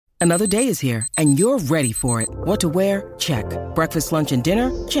Another day is here, and you're ready for it. What to wear? Check. Breakfast, lunch, and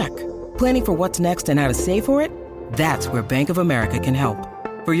dinner? Check. Planning for what's next and how to save for it? That's where Bank of America can help.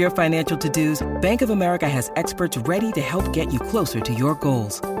 For your financial to-dos, Bank of America has experts ready to help get you closer to your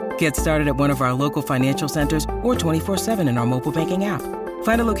goals. Get started at one of our local financial centers or 24/7 in our mobile banking app.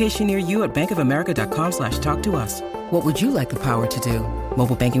 Find a location near you at bankofamerica.com/talktous. What would you like the power to do?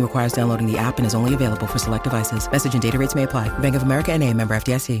 Mobile banking requires downloading the app and is only available for select devices. Message and data rates may apply. Bank of America N.A., member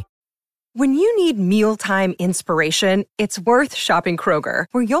FDIC. When you need mealtime inspiration, it's worth shopping Kroger,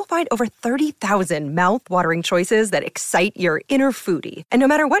 where you'll find over 30,000 mouth-watering choices that excite your inner foodie. And no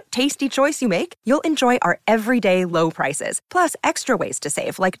matter what tasty choice you make, you'll enjoy our everyday low prices, plus extra ways to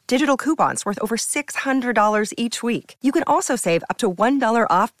save, like digital coupons worth over $600 each week. You can also save up to $1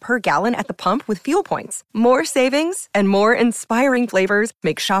 off per gallon at the pump with fuel points. More savings and more inspiring flavors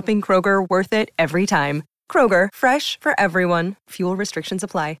make shopping Kroger worth it every time. Kroger, fresh for everyone. Fuel restrictions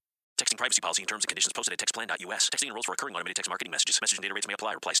apply. Texting privacy policy and terms and conditions posted at textplan.us. Texting enrolls for recurring automated text marketing messages. Message and data rates may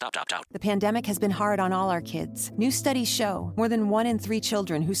apply. Reply stop to opt out. The pandemic has been hard on all our kids. New studies show more than 1 in 3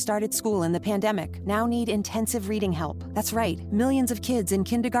 children who started school in the pandemic now need intensive reading help. That's right. Millions of kids in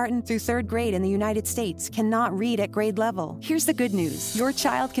kindergarten through 3rd grade in the United States cannot read at grade level. Here's the good news. Your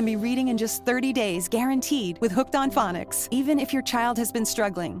child can be reading in just 30 days, guaranteed, with Hooked on Phonics. Even if your child has been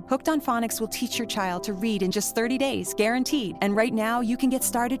struggling, Hooked on Phonics will teach your child to read in just 30 days, guaranteed. And right now, you can get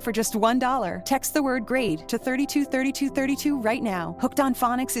started for just $1. Text the word GRADE to 323232 right now. Hooked on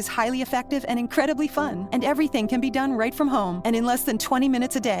Phonics is highly effective and incredibly fun, and everything can be done right from home and in less than 20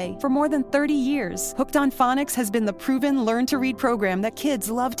 minutes a day. For more than 30 years, Hooked on Phonics has been the proven learn-to-read program that kids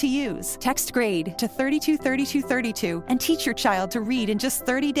love to use. Text GRADE to 323232 and teach your child to read in just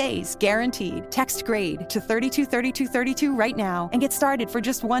 30 days, guaranteed. Text GRADE to 323232 right now and get started for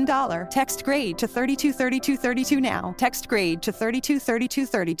just $1. Text GRADE to 323232 now. Text GRADE to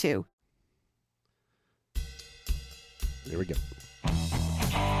 323232. There we go.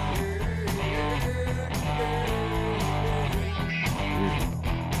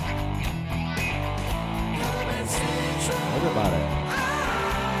 Everybody.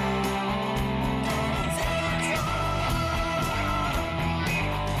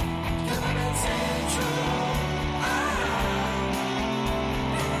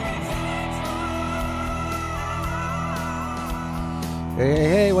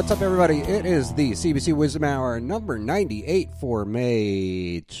 Hey, what's up, everybody? It is the CBC Wizdumb Hour, number 98 for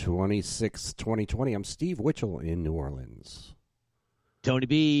May 26, 2020. I'm Steve Witchell in New Orleans. Tony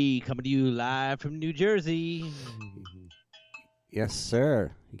B, coming to you live from New Jersey. Yes,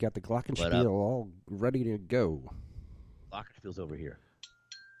 sir. You got the Glockenspiel all ready to go. Glockenspiel's over here.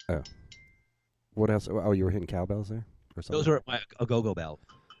 Oh. What else? Oh, you were hitting cowbells there? Or something? Those are a go-go bell.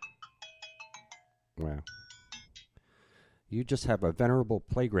 Wow. You just have a venerable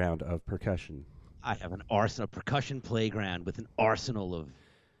playground of percussion. I have an arsenal, percussion playground with an arsenal of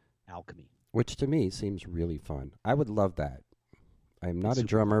alchemy. Which to me seems really fun. I would love that. I'm not a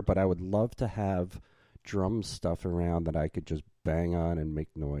drummer, but I would love to have drum stuff around that I could just bang on and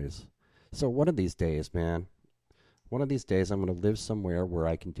make noise. So one of these days, man, one of these days I'm going to live somewhere where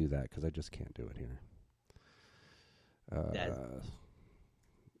I can do that because I just can't do it here.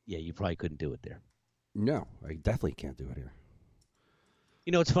 Yeah, you probably couldn't do it there. No, I definitely can't do it here.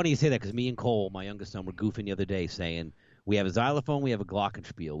 You know, it's funny you say that because me and Cole, my youngest son, were goofing the other day saying we have a xylophone, we have a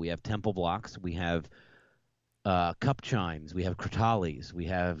glockenspiel, we have temple blocks, we have cup chimes, we have crotales, we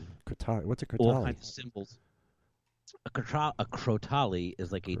have What's a crotale? all kinds of cymbals. A crotale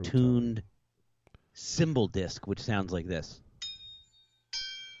is like a tuned cymbal disc, which sounds like this.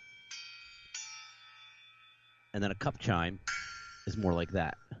 And then a cup chime is more like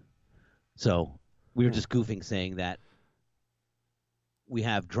that. So we were just goofing saying that we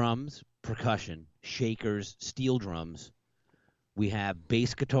have drums, percussion, shakers, steel drums. We have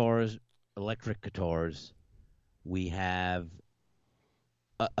bass guitars, electric guitars. We have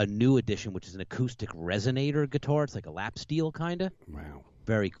a new addition, which is an acoustic resonator guitar. It's like a lap steel kind of. Wow.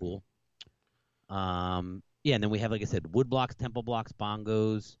 Very cool. Yeah, and then we have, like I said, wood blocks, temple blocks,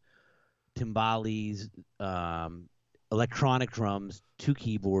 bongos, timbales, electronic drums, 2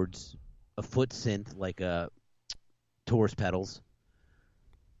 keyboards, a foot synth like a Taurus pedals.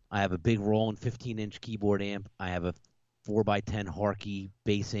 I have a big Roland 15-inch keyboard amp. I have a 4x10 Harkey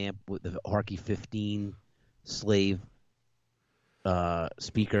bass amp with the Harkey 15 slave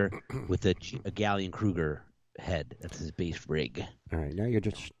speaker with a Galleon Kruger head. That's his bass rig. All right, now you're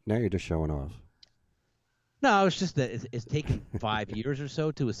just showing off. No, it's just that it's taken 5 years or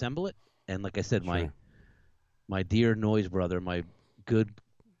so to assemble it. And like I said, Sure. my dear noise brother, my good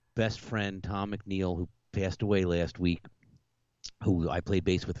best friend Tom McNeil, who passed away last week, who I played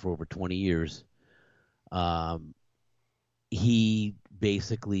bass with for over 20 years, he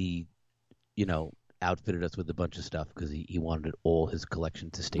basically, outfitted us with a bunch of stuff because he wanted all his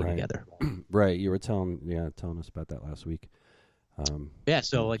collection to stay together. Right. You were telling us about that last week.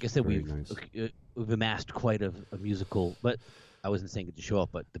 So like I said, we've nice. amassed quite a musical, but I wasn't saying it to show off,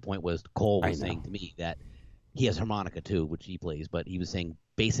 but the point was Cole was saying to me that he has harmonica too, which he plays, but he was saying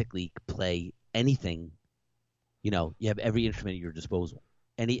basically play anything, you have every instrument at your disposal.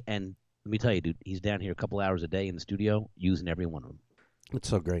 And let me tell you, dude, he's down here a couple hours a day in the studio using every one of them. It's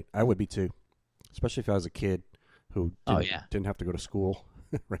so great. I would be too, especially if I was a kid who didn't have to go to school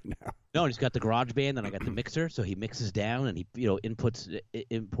right now. No, he's got the GarageBand, and I got the mixer, so he mixes down and he imports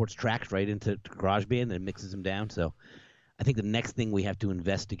tracks right into GarageBand and mixes them down. So I think the next thing we have to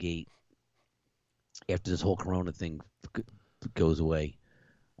investigate after this whole Corona thing goes away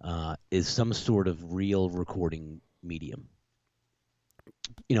is some sort of real recording medium.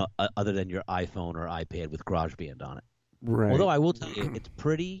 Other than your iPhone or iPad with GarageBand on it. Right. Although I will tell you, it's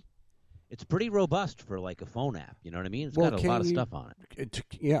pretty robust for like a phone app. You know what I mean? It's got a lot of stuff on it.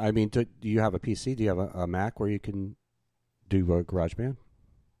 Yeah, I mean, do you have a PC? Do you have a Mac where you can do a GarageBand?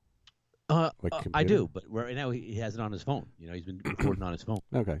 I do, but right now he has it on his phone. He's been recording on his phone.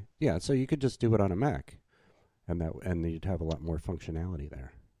 Okay, yeah, so you could just do it on a Mac, and you'd have a lot more functionality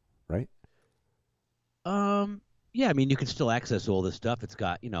there, right? Yeah, I mean, you can still access all this stuff. It's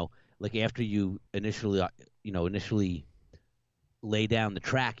got, like after you initially lay down the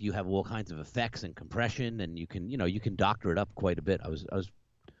track, you have all kinds of effects and compression, and you can doctor it up quite a bit. I was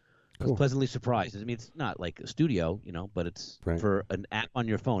pleasantly surprised. I mean, it's not like a studio, but it's for an app on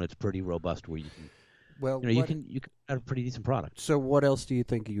your phone. It's pretty robust where you can. Well, you can have a pretty decent product. So, what else do you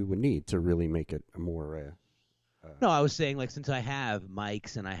think you would need to really make it a more? No, I was saying, like, since I have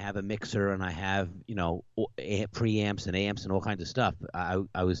mics and I have a mixer and I have, preamps and amps and all kinds of stuff,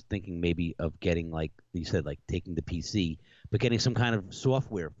 I was thinking maybe of getting, like you said, like taking the PC, but getting some kind of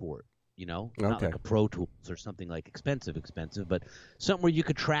software for it, not like a Pro Tools or something like expensive, but something where you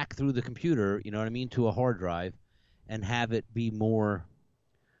could track through the computer, to a hard drive and have it be more,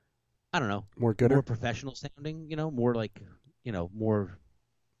 I don't know, more professional sounding, more like, more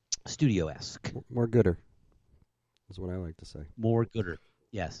studio-esque. More gooder. Is what I like to say. More gooder.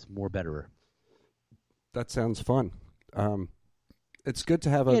 Yes, more betterer. That sounds fun. It's good to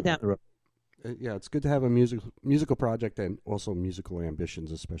have a down the road. It's good to have a musical project and also musical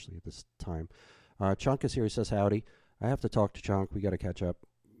ambitions, especially at this time. Chunk is here. He says howdy. I have to talk to Chunk. We got to catch up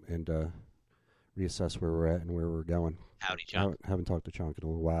and reassess where we're at and where we're going. Howdy, Chunk. I haven't talked to Chunk in a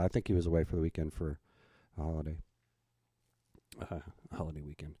little while. I think he was away for the weekend for a holiday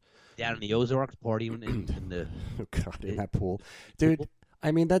weekend. Down in the Ozarks, partying in the in that pool, dude.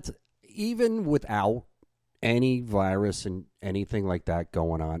 I mean, that's even without any virus and anything like that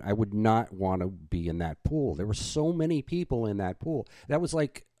going on. I would not want to be in that pool. There were so many people in that pool. That was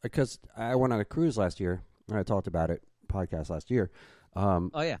like because I went on a cruise last year and I talked about it podcast last year. Oh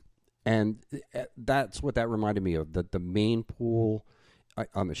yeah, and that's what that reminded me of. The main pool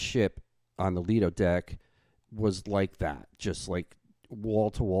on the ship on the Lido deck was like that, just like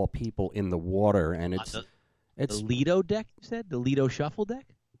wall-to-wall people in the water, and it's the Lido deck. You said the Lido shuffle deck.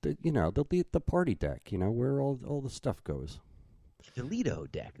 The party deck. Where all the stuff goes. The Lido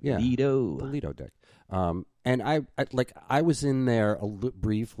deck. Yeah, the Lido deck. And I was in there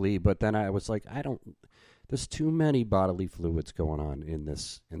briefly, but then I was like, there's too many bodily fluids going on in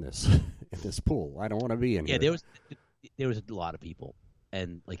this in this pool. I don't want to be in here. Yeah, there was a lot of people,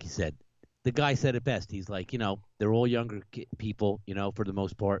 and like you said. The guy said it best. He's like, they're all younger people, for the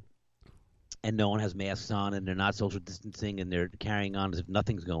most part, and no one has masks on, and they're not social distancing, and they're carrying on as if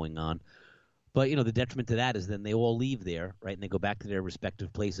nothing's going on. But, the detriment to that is then they all leave there, right, and they go back to their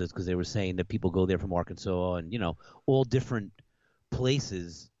respective places because they were saying that people go there from Arkansas and, all different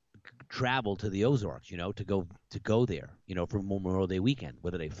places travel to the Ozarks, to go there, for Memorial Day weekend,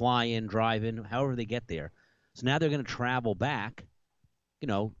 whether they fly in, drive in, however they get there. So now they're going to travel back,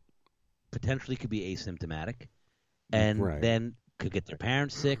 potentially could be asymptomatic, and then could get their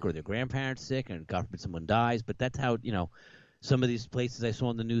parents sick or their grandparents sick, and God forbid someone dies. But that's how, some of these places I saw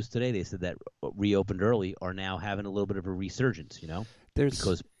on the news today, they said that reopened early are now having a little bit of a resurgence,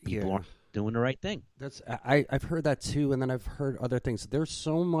 because people aren't doing the right thing. I've heard that too, and then I've heard other things. There's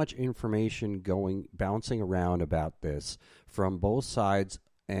so much information bouncing around about this from both sides,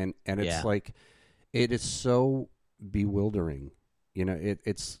 and it's like it is so bewildering.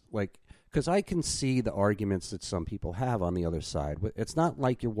 It's like. Because I can see the arguments that some people have on the other side. It's not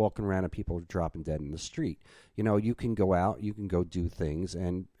like you're walking around and people are dropping dead in the street. You can go out, you can go do things,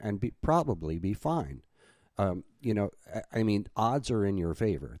 and probably be fine. I mean, odds are in your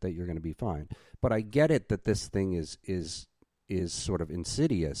favor that you're going to be fine. But I get it that this thing is sort of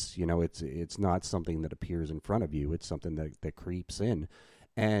insidious. You know, it's not something that appears in front of you. It's something that creeps in.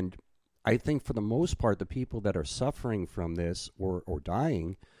 And I think for the most part, the people that are suffering from this or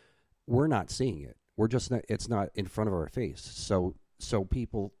dying, we're not seeing it. We're just not, it's not in front of our face. So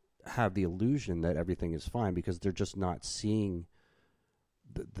people have the illusion that everything is fine because they're just not seeing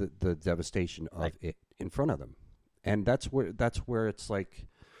the devastation of it in front of them. And that's where it's like,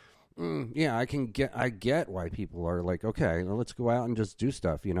 yeah, I get why people are like, okay, well, let's go out and just do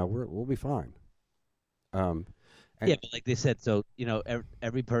stuff. You know, we'll be fine. Yeah, but like they said, so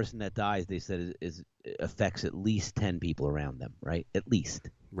every person that dies, they said is affects at least 10 people around them, right? At least,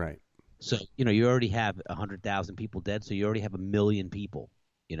 right. So you already have 100,000 people dead, so you already have 1 million people,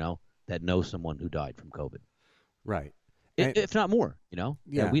 that know someone who died from COVID, right? If not more,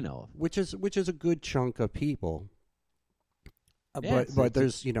 that we know of, which is a good chunk of people. Yeah, but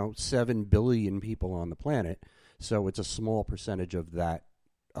there's 7 billion people on the planet, so it's a small percentage of that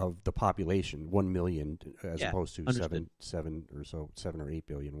of the population, 1 million as opposed to understood. 7 or 8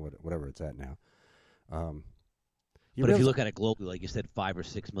 billion, whatever it's at now. But if you look at it globally, like you said, 5 or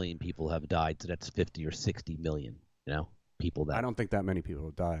 6 million people have died, so that's 50 or 60 million, people that. I don't think that many people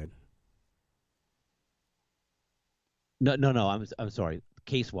have died. No. I'm sorry.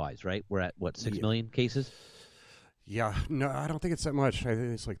 Case wise, right? We're at what 6 million cases. Yeah, no, I don't think it's that much. I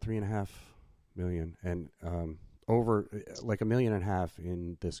think it's like 3.5 million, and over like 1.5 million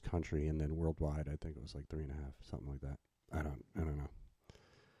in this country, and then worldwide, I think it was like 3.5, something like that. I don't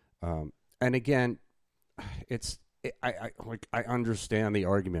know. And again, I understand the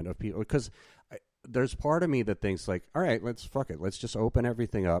argument of people because there's part of me that thinks like, all right, let's just open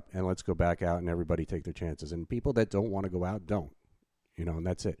everything up and let's go back out and everybody take their chances. And people that don't want to go out don't, and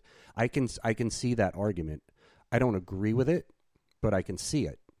that's it. I can see that argument. I don't agree with it, but I can see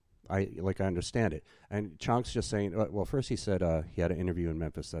it. I understand it. And Chonk's just saying, well, first he said he had an interview in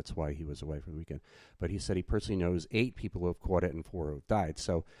Memphis. That's why he was away for the weekend. But he said he personally knows 8 people who have caught it and 4 who have died.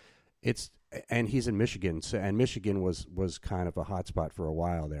 So and he's in Michigan. So, and Michigan was kind of a hot spot for a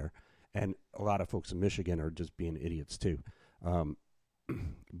while there. And a lot of folks in Michigan are just being idiots too. Right.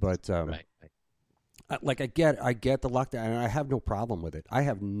 Like I get the lockdown, and I have no problem with it. I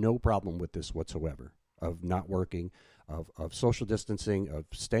have no problem with this whatsoever. Of not working, of social distancing, of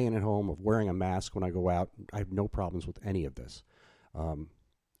staying at home, of wearing a mask when I go out. I have no problems with any of this.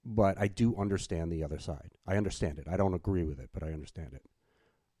 But I do understand the other side. I understand it. I don't agree with it, but I understand it.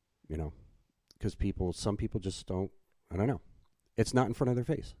 Because some people just don't. I don't know. It's not in front of their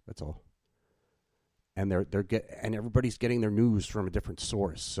face. That's all. And and everybody's getting their news from a different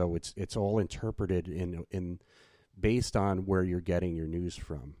source, so it's all interpreted in based on where you're getting your news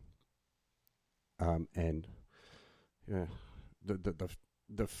from. And yeah,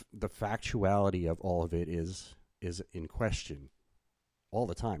 the factuality of all of it is in question all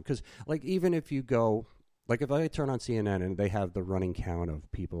the time. Because like even if you go, like if I turn on CNN and they have the running count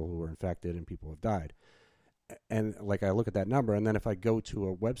of people who are infected and people who have died, and like I look at that number, and then if I go to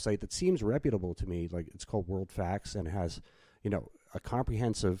a website that seems reputable to me, like it's called World Facts and has a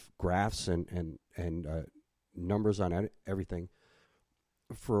comprehensive graphs and numbers on everything.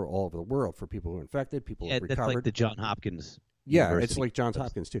 For all over the world, for people who are infected, people who have recovered. That's like the Johns Hopkins. Yeah, University. it's like Johns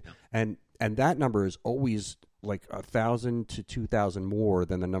Hopkins too, and that number is always like 1,000 to 2,000 more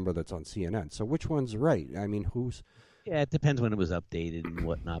than the number that's on CNN. So which one's right? I mean, who's? Yeah, it depends when it was updated and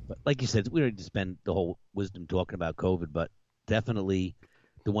whatnot. But like you said, we already spent the whole wisdom talking about COVID, but definitely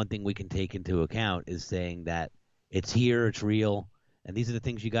the one thing we can take into account is saying that it's here, it's real, and these are the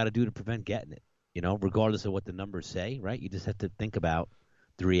things you got to do to prevent getting it. Regardless of what the numbers say, right? You just have to think about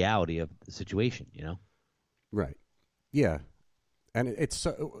the reality of the situation, Right. Yeah. And it's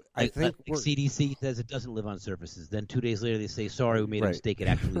so, I think CDC says it doesn't live on surfaces. Then 2 days later they say, sorry, we made a mistake. It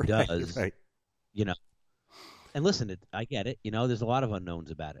actually does. Right. And listen, I get it. There's a lot of unknowns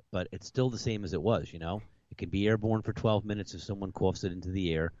about it, but it's still the same as it was. It can be airborne for 12 minutes if someone coughs it into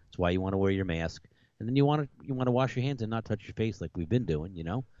the air. That's why you want to wear your mask. And then you want to wash your hands and not touch your face like we've been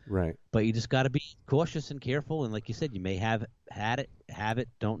doing, Right. But you just got to be cautious and careful. And like you said, you may have it,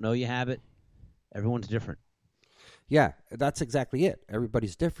 don't know you have it. Everyone's different. Yeah, that's exactly it.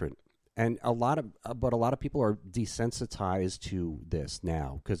 Everybody's different. And a lot of people are desensitized to this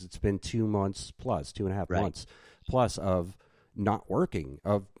now because it's been 2 months plus, 2.5 months plus of not working,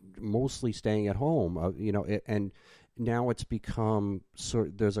 of mostly staying at home, and now it's become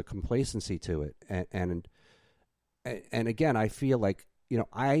there's a complacency to it, and again, I feel like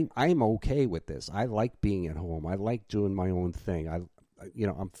I'm okay with this. I like being at home. I like doing my own thing.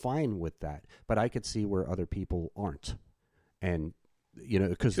 I'm fine with that. But I could see where other people aren't, and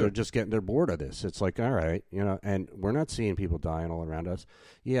because they're just they're bored of this. It's like, all right, and we're not seeing people dying all around us.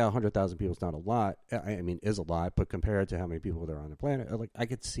 Yeah, 100,000 people is not a lot. I mean, is a lot, but compared to how many people there are on the planet, like I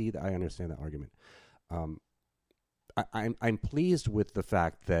could see that. I understand that argument. I'm pleased with the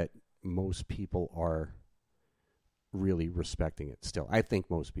fact that most people are really respecting it still. I think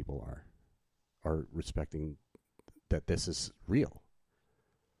most people are respecting that this is real.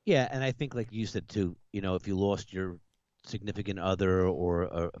 Yeah, and I think, like you said too, if you lost your significant other or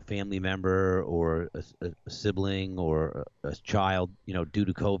a family member or a sibling or a child, due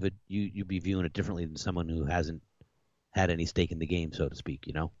to COVID, you'd be viewing it differently than someone who hasn't had any stake in the game, so to speak.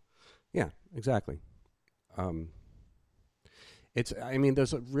 Yeah, exactly.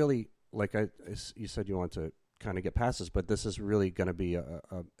 There's a really, like you said, you want to kind of get past this, but this is really going to be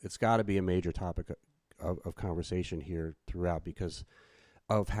it's got to be a major topic of conversation here throughout because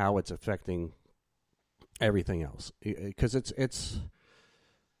of how it's affecting everything else. Because it's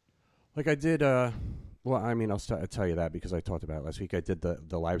like I did. I'll tell you that because I talked about it last week. I did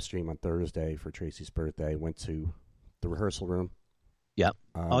the live stream on Thursday for Tracy's birthday. Went to the rehearsal room. Yep.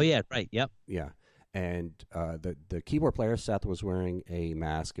 Yeah, right. Yep. Yeah. And the keyboard player, Seth, was wearing a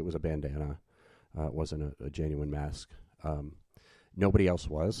mask. It was a bandana. It wasn't a genuine mask. Nobody else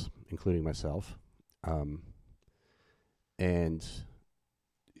was, including myself. And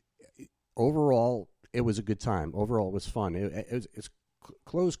overall, it was a good time. Overall, it was fun. It's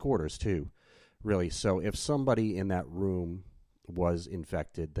close quarters, too, really. So if somebody in that room was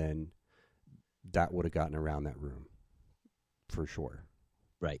infected, then that would have gotten around that room, for sure.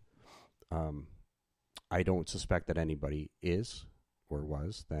 Right. I don't suspect that anybody is or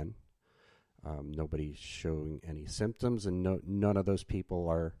was then. Nobody's showing any symptoms, and none of those people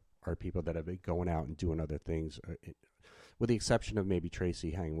are people that have been going out and doing other things, with the exception of maybe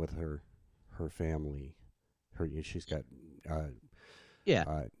Tracy hanging with her family. She's got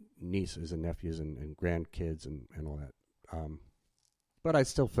nieces and nephews and grandkids and all that. But I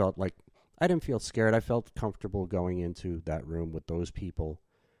still felt like I didn't feel scared. I felt comfortable going into that room with those people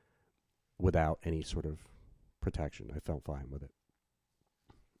without any sort of protection. I felt fine with it.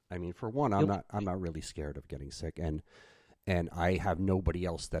 I mean, for one, I'm not really scared of getting sick, and I have nobody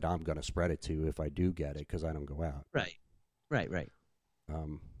else that I'm going to spread it to if I do get it because I don't go out. Right.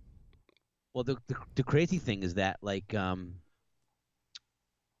 Well, the crazy thing is that, like, now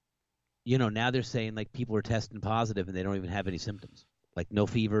they're saying like people are testing positive and they don't even have any symptoms, like no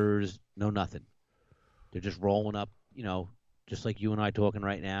fevers, no nothing. They're just rolling up, just like you and I talking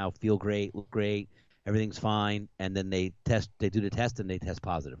right now, feel great, look great, everything's fine, and then they do the test and they test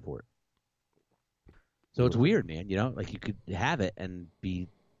positive for it. So it's weird, man, like you could have it and be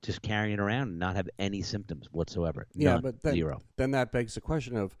just carrying it around and not have any symptoms whatsoever. Yeah, None, but then, zero. Then that begs the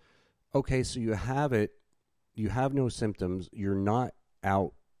question of, okay, so you have it, you have no symptoms, you're not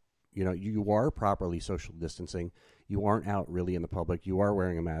out, you are properly social distancing, you aren't out really in the public, you are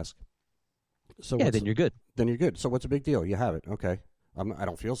wearing a mask. So yeah, then you're good. Then you're good. So what's the big deal? You have it. Okay. I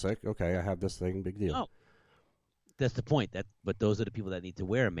don't feel sick. Okay, I have this thing. Big deal. No. That's the point. But those are the people that need to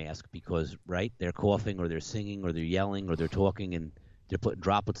wear a mask because, right, they're coughing or they're singing or they're yelling or they're talking and they're putting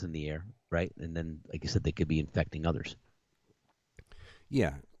droplets in the air, right? And then, like I said, they could be infecting others.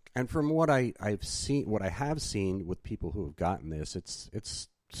 Yeah. And from what I've seen, what I have seen with people who have gotten this, it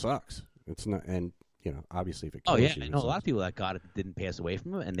sucks. It's not, and obviously if it kills you, I know a lot of people that got it that didn't pass away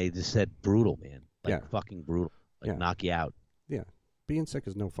from it, and they just said brutal, man, fucking brutal, knock you out. Yeah, being sick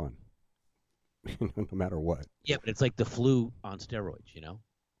is no fun, no matter what. Yeah, but it's like the flu on steroids,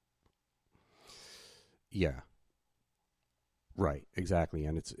 Yeah. Right. Exactly,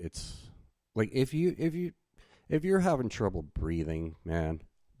 and it's like if you're having trouble breathing, man.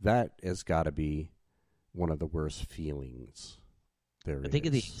 That has got to be one of the worst feelings there is. I think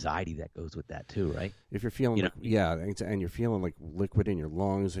of the anxiety that goes with that too, right? If you're feeling, and you're feeling like liquid in your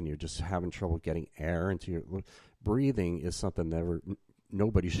lungs, and you're just having trouble getting air into your breathing is something that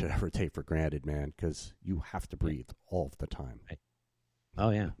nobody should ever take for granted, man, because you have to breathe all of the time. Right. Oh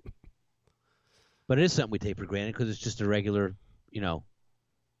yeah, but it is something we take for granted because it's just a regular,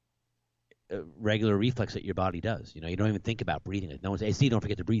 regular reflex that your body does. You don't even think about breathing. No one's saying, "Hey, don't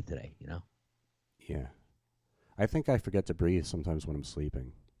forget to breathe today." Yeah, I think I forget to breathe sometimes when I'm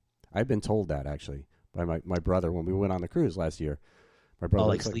sleeping. I've been told that actually by my brother when we went on the cruise last year. My brother,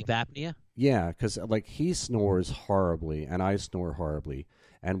 like sleep apnea. Yeah, because like he snores horribly and I snore horribly,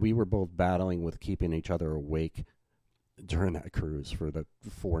 and we were both battling with keeping each other awake during that cruise for the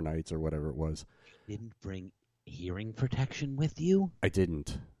 4 nights or whatever it was. You didn't bring hearing protection with you? I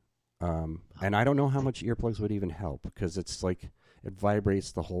didn't. And I don't know how much earplugs would even help because it's like it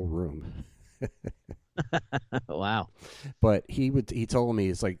vibrates the whole room. Wow. But he told me,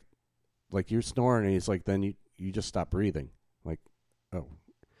 it's like you're snoring, and he's like, then you just stop breathing. Like, oh,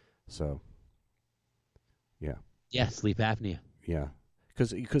 so yeah. Yeah, sleep apnea. Yeah,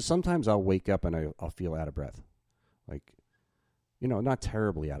 because sometimes I'll wake up and I'll feel out of breath, like, not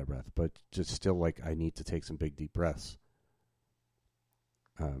terribly out of breath, but just still like I need to take some big deep breaths.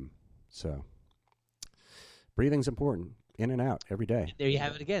 So breathing's important, in and out every day. And there you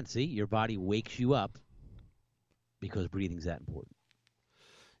have it again. See, your body wakes you up because breathing's that important.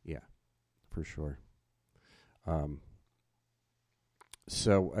 Yeah, for sure.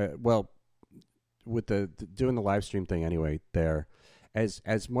 So well, with the doing the live stream thing anyway, there, as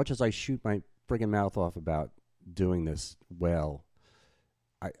much as I shoot my friggin' mouth off about doing this, well,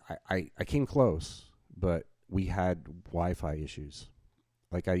 I came close, but we had Wi-Fi issues.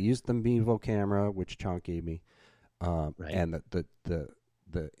 Like, I used the Mevo camera, which Chonk gave me, Right. and the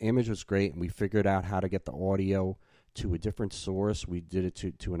image was great, and we figured out how to get the audio to a different source. We did it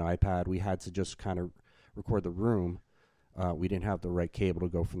to an iPad. We had to just kind of record the room. We didn't have the right cable to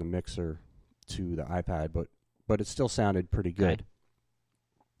go from the mixer to the iPad, but it still sounded pretty good.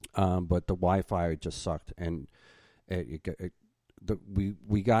 But the Wi-Fi just sucked, and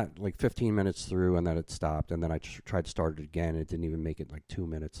we got like 15 minutes through, and then it stopped, and then I tried to start it again, and it didn't even make it like 2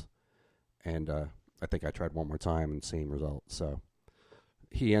 minutes. And I think I tried one more time, and same result. So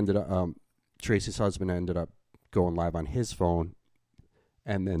he ended up, Tracy's husband ended up going live on his phone,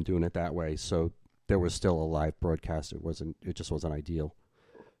 and then doing it that way. So there was still a live broadcast. It just wasn't ideal.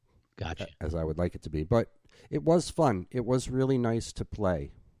 Gotcha. As I would like it to be. But it was fun. It was really nice to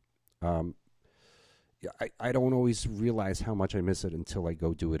play. I don't always realize how much I miss it until I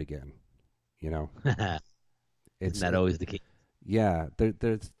go do it again. Isn't that always the case? Yeah,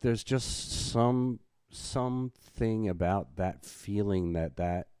 there's just something about that feeling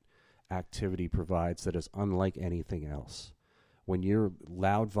that activity provides that is unlike anything else. When you're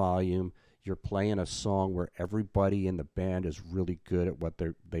loud volume, you're playing a song where everybody in the band is really good at what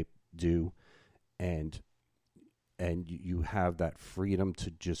they do, and you have that freedom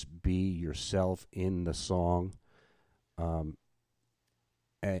to just be yourself in the song. And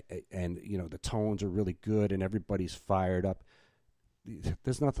the tones are really good, and everybody's fired up.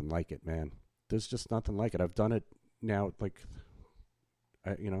 There's nothing like it, man. There's just nothing like it. I've done it now, like,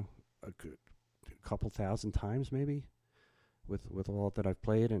 a couple thousand times maybe, with all that I've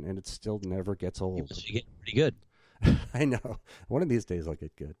played, and it still never gets old. You get pretty good. I know. One of these days I'll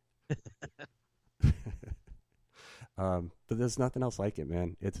get good. But there's nothing else like it,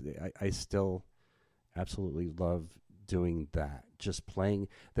 man. I still absolutely love doing that. Just playing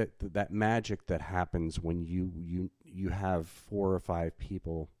that magic that happens when you have 4 or 5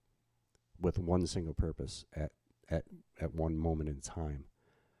 people with one single purpose at one moment in time.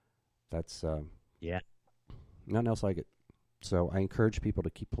 That's nothing else like it. So I encourage people to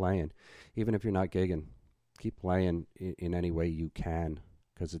keep playing, even if you're not gigging. Keep playing in any way you can,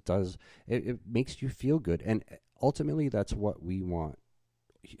 because it makes you feel good, and ultimately that's what we want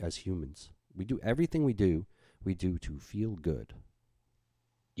as humans. We do everything we do to feel good.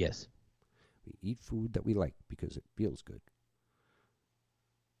 Yes. We eat food that we like because it feels good.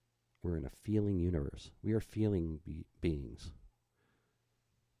 We're in a feeling universe. We are feeling beings.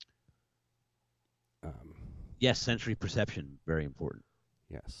 Yes, sensory perception, very important.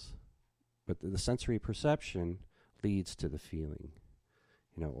 Yes. But the sensory perception leads to the feeling.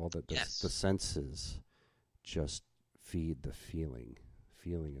 All the senses just feed the feeling.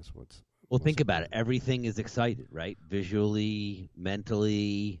 Feeling is what's... Well, think about it. Everything is excited, right? Visually,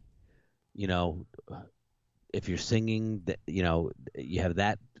 mentally, if you're singing, you have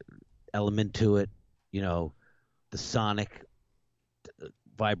that element to it, the sonic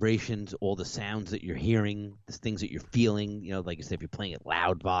vibrations, all the sounds that you're hearing, the things that you're feeling, like you said, if you're playing at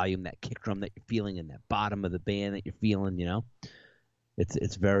loud volume, that kick drum that you're feeling in that bottom of the band that you're feeling,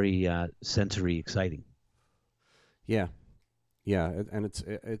 it's very sensory exciting. Yeah, and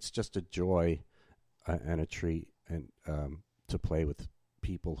it's just a joy and a treat, and to play with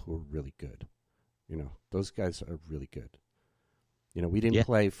people who are really good. Those guys are really good. We didn't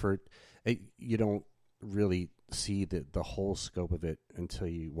play for. You don't really see the whole scope of it until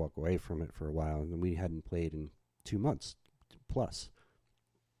you walk away from it for a while, and we hadn't played in 2 months plus.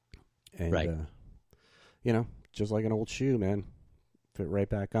 And right. Just like an old shoe, man, fit right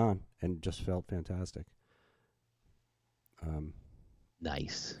back on, and just felt fantastic.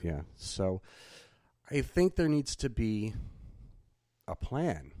 Nice. Yeah. So I think there needs to be a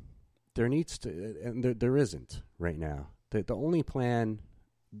plan. There needs to, and there isn't right now. The only plan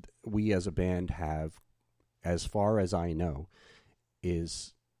we as a band have, as far as I know,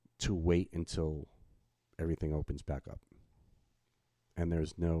 is to wait until everything opens back up. And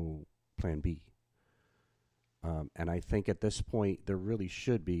there's no plan B. And I think at this point there really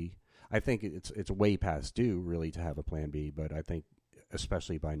should be. I think it's way past due really to have a plan B, but I think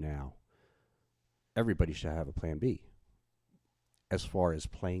especially by now, everybody should have a plan B as far as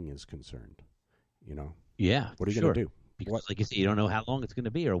playing is concerned. You know? Yeah. What are you going to do? Because, like you said, you don't know how long it's going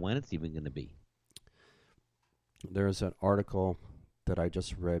to be or when it's even going to be. There's an article that I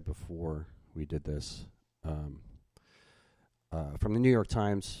just read before we did this from the New York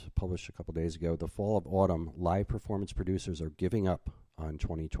Times, published a couple days ago. The fall of autumn, live performance producers are giving up on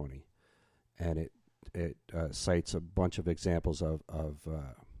 2020. And it cites a bunch of examples of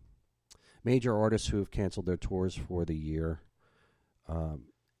major artists who have canceled their tours for the year,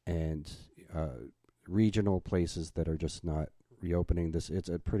 and regional places that are just not reopening. It's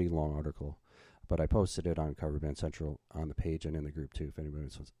a pretty long article, but I posted it on Cover Band Central on the page and in the group too if anybody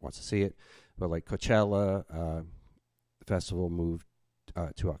wants to see it. But like Coachella festival moved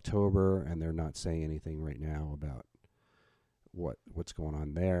to October, and they're not saying anything right now about what's going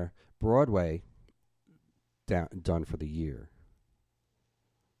on there. Broadway done for the year.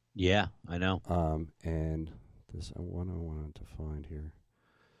 Yeah, I know. And this one I wanted to find here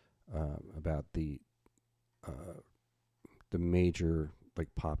about the major like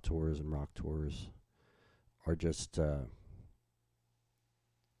pop tours and rock tours are just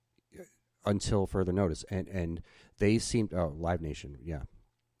until further notice, and they seem Live Nation, yeah.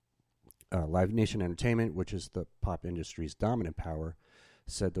 Live Nation Entertainment, which is the pop industry's dominant power,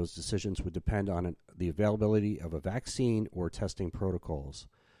 said those decisions would depend on the availability of a vaccine or testing protocols.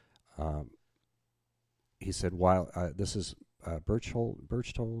 He said, while this is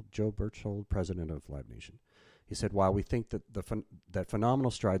Joe Berchtold, president of Live Nation. He said, while we think that that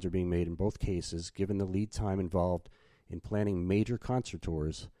phenomenal strides are being made in both cases, given the lead time involved in planning major concert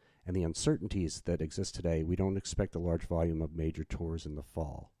tours and the uncertainties that exist today, we don't expect a large volume of major tours in the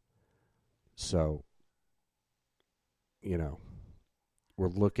fall. So, you know, we're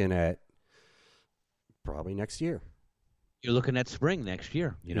looking at probably next year. You're looking at spring next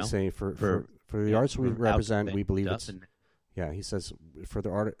year, you know. He's saying for the artists we represent, we believe it's. Yeah, he says for the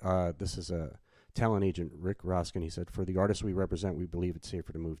art. This is a talent agent, Rick Roskin. He said for the artists we represent, we believe it's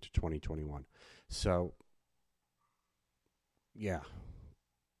safer to move to 2021. So, yeah.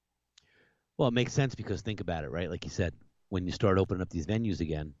 Well, it makes sense because think about it, right? Like you said, when you start opening up these venues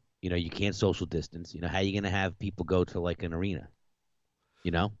again, you know, you can't social distance. You know, how are you going to have people go to like an arena?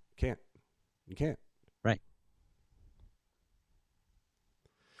 You know? You can't. Right.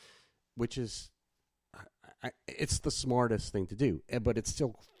 Which is, it's the smartest thing to do, but it's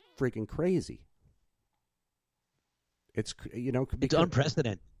still freaking crazy. It's, you know, it's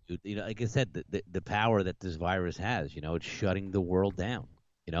unprecedented. You know, like I said, the power that this virus has, you know, it's shutting the world down.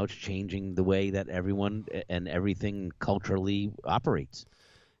 You know, it's changing the way that everyone and everything culturally operates.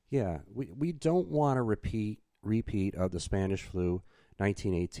 Yeah, we don't want a repeat of the Spanish flu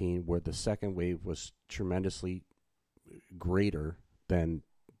 1918, where the second wave was tremendously greater than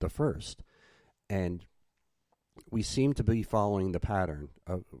the first. And we seem to be following the pattern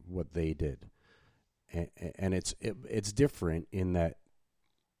of what they did. And it's different in that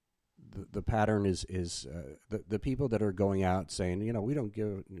the pattern is the people that are going out saying, you know, we don't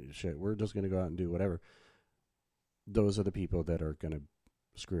give a shit, we're just going to go out and do whatever. Those are the people that are going to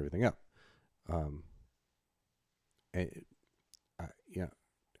screw everything up.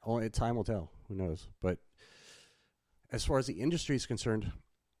 Only time will tell. Who knows? But as far as the industry is concerned,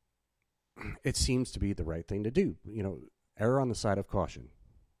 it seems to be the right thing to do. You know, err on the side of caution.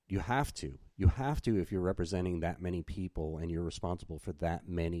 You have to. You have to if you're representing that many people and you're responsible for that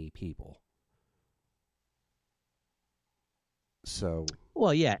many people. So.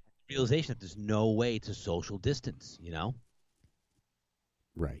 Well, yeah. Realization that there's no way to social distance, you know?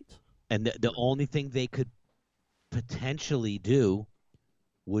 Right. And the only thing they could potentially do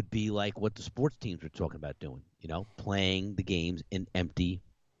would be like what the sports teams were talking about doing, you know, playing the games in empty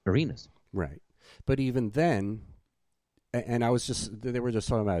arenas. Right. But even then, and they were just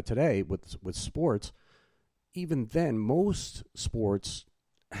talking about it today with sports, even then, most sports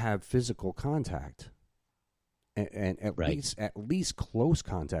have physical contact and at least close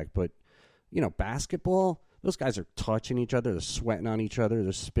contact. But, you know, basketball, those guys are touching each other, they're sweating on each other,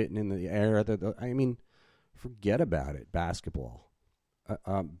 they're spitting in the air. I mean, forget about it, basketball.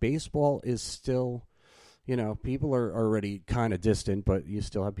 Baseball is still, you know, people are already kind of distant, but you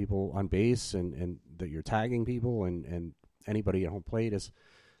still have people on base and that you're tagging people and anybody at home plate is,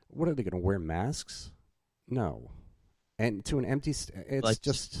 what are they going to wear, masks? No. And to an empty, it's like,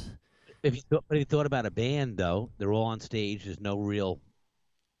 just. But if you thought about a band, though, they're all on stage. There's no real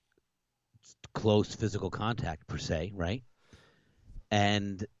close physical contact per se, right?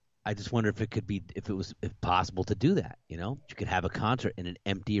 And I just wonder if if possible to do that. You could have a concert in an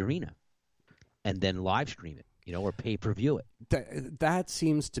empty arena, and then live stream it, or pay-per-view it. That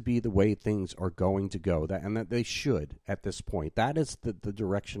seems to be the way things are going to go, and that they should at this point. That is the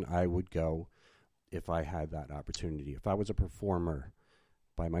direction I would go if I had that opportunity. If I was a performer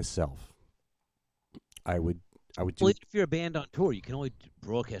by myself, I would do. Well, if you're a band on tour, you can only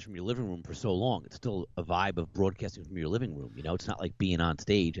broadcast from your living room for so long. It's still a vibe of broadcasting from your living room. It's not like being on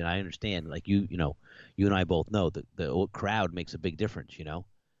stage. And I understand, like you and I both know that the crowd makes a big difference.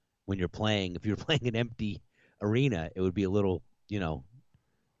 When you're playing, if you're playing an empty arena, it would be a little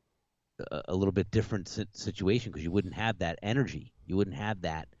bit different situation because you wouldn't have that energy. You wouldn't have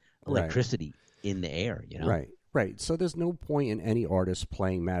that electricity in the air. Right. So there's no point in any artist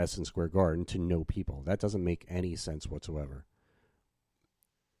playing Madison Square Garden to no people. That doesn't make any sense whatsoever.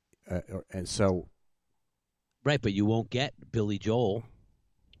 And so, right, but you won't get Billy Joel,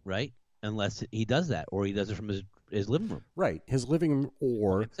 right, unless he does that, or he does it from his living room. Right, his living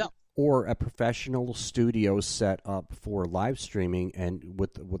room, or a professional studio set up for live streaming and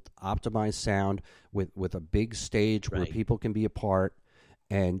with optimized sound, with a big stage where people can be a part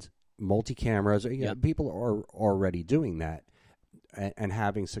and multi-cameras. People are already doing that and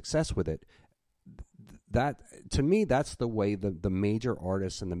having success with it. That, to me, that's the way the major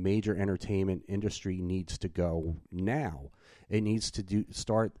artists and the major entertainment industry needs to go now. It needs to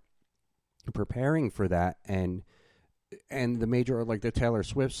start preparing for that, and the major, like the Taylor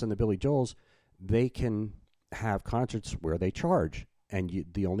Swifts and the Billy Joels, they can have concerts where they charge, and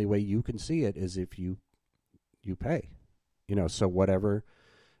the only way you can see it is if you pay. So whatever.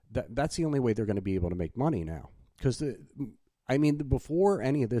 That's the only way they're going to be able to make money now. Because, before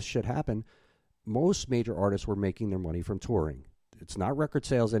any of this shit happened, most major artists were making their money from touring. It's not record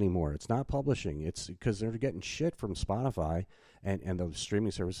sales anymore. It's not publishing. It's because they're getting shit from Spotify and those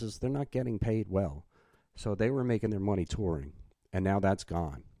streaming services. They're not getting paid well. So they were making their money touring. And now that's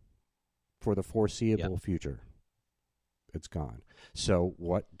gone for the foreseeable future. It's gone. So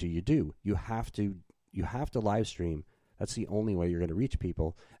what do? You have to live stream. That's the only way you're going to reach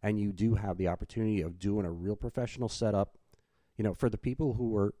people. And you do have the opportunity of doing a real professional setup, for the people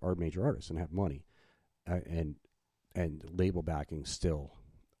who are major artists and have money and label backing still.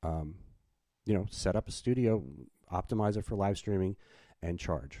 Set up a studio, optimize it for live streaming, and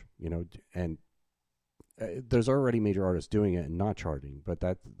charge. And there's already major artists doing it and not charging, but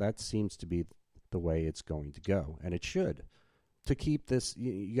that seems to be the way it's going to go. And it should. To keep this,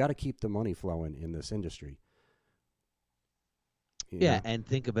 you got to keep the money flowing in this industry. Yeah, and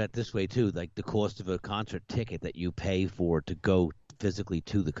think about it this way, too. Like the cost of a concert ticket that you pay for to go physically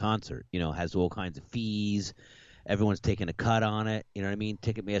to the concert, has all kinds of fees. Everyone's taking a cut on it. You know what I mean?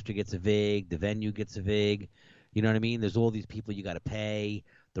 Ticketmaster gets a VIG. The venue gets a VIG. You know what I mean? There's all these people you got to pay.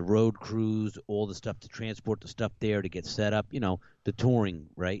 The road crews, all the stuff to transport the stuff there to get set up. The touring,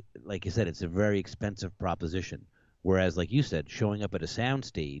 right? Like you said, it's a very expensive proposition. Whereas, like you said, showing up at a sound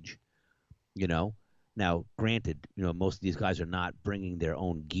stage, Now, granted, most of these guys are not bringing their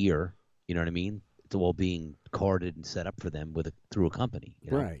own gear. You know what I mean? It's all being carded and set up for them through a company.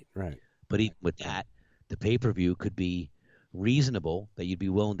 Right. But even with that, the pay-per-view could be reasonable that you'd be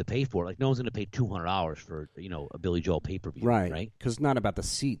willing to pay for it. Like no one's going to pay $200 for a Billy Joel pay-per-view. Right? Because it's not about the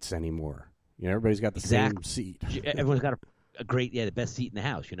seats anymore. Everybody's got the same seat. Everyone's got a great, the best seat in the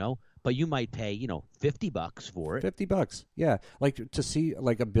house. But you might pay, $50 for it. $50, yeah. Like to see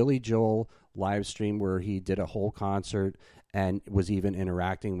like a Billy Joel live stream where he did a whole concert and was even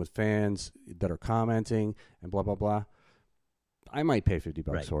interacting with fans that are commenting and blah blah blah. I might pay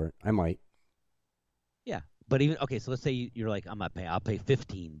 $50 for it. I might. Yeah, but even so let's say you're like, I'm not paying. I'll pay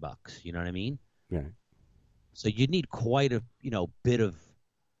 $15. You know what I mean? Yeah. So you need quite a bit of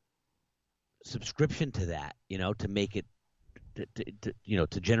subscription to that, to make it.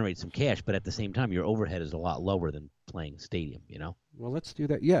 To generate some cash, but at the same time, your overhead is a lot lower than playing stadium. Well, let's do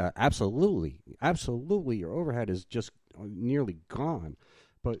that. Yeah, absolutely. Your overhead is just nearly gone.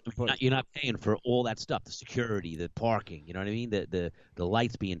 But you're not paying for all that stuff, the security, the parking. You know what I mean? The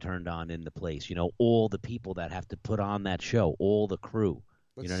lights being turned on in the place. All the people that have to put on that show, all the crew.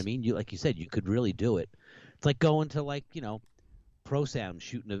 You know what I mean? Like you said, you could really do it. It's like going to Pro Sound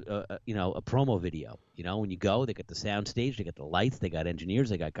shooting a promo video. When you go, they got the sound stage, they got the lights, they got engineers,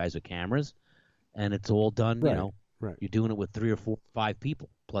 they got guys with cameras, and it's all done. Right. You're doing it with 3 or 4, 5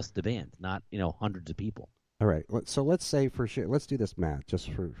 people plus the band, not hundreds of people. All right. So let's say let's do this math just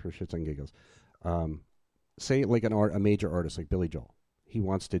for shits and giggles. Say like a major artist like Billy Joel, he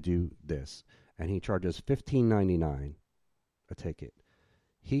wants to do this, and he charges $15.99 a ticket,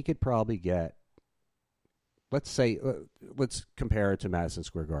 he could probably get, let's say, let's compare it to Madison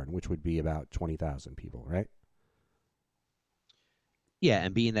Square Garden, which would be about 20,000 people, right? Yeah,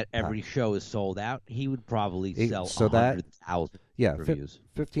 and being that every show is sold out, he would probably sell so that 100,000 yeah, reviews.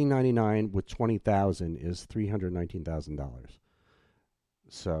 $15.99 with 20,000 is $319,000.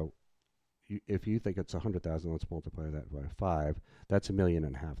 So, if you think it's 100,000, let's multiply that by 5. That's $1.5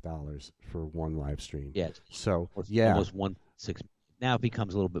 million for one live stream. Yeah. So almost 1.6. Now it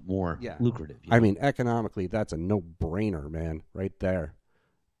becomes a little bit more lucrative. I mean, economically, that's a no-brainer, man, right there.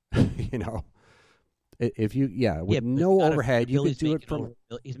 You know, if you with no overhead, you could do it from.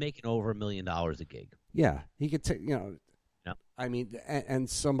 He's making over $1 million a gig. Yeah, he could take. You know, I mean, and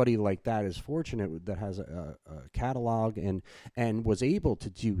somebody like that is fortunate that has a catalog and was able to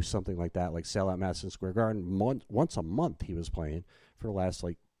do something like that, like sell out Madison Square Garden once a month. He was playing for the last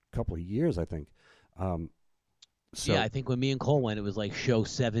couple of years, I think. So, yeah, I think when me and Cole went, it was like show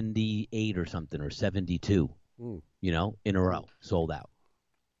 78 or something, or 72. You know, in a row, sold out.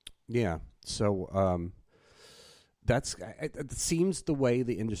 Yeah. So it seems the way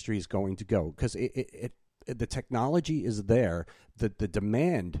the industry is going to go, because the technology is there, the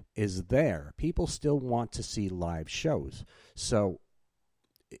demand is there. People still want to see live shows. So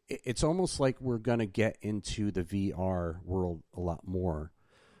it's almost like we're going to get into the VR world a lot more,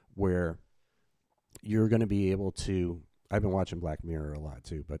 where you're going to be able to. I've been watching Black Mirror a lot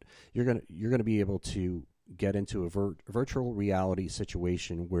too, but you're going to be able to get into a virtual reality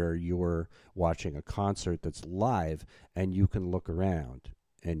situation where you're watching a concert that's live, and you can look around,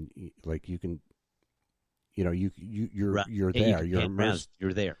 and you can, you know, you're there, you're immersed,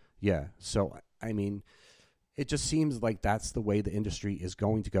 you're there. Yeah. So I mean, it just seems like that's the way the industry is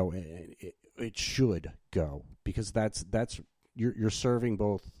going to go, and it should go, because that's you're serving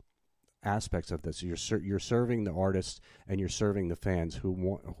both aspects of this. You're serving the artists, and you're serving the fans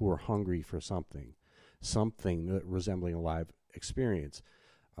who are hungry for something that resembling a live experience.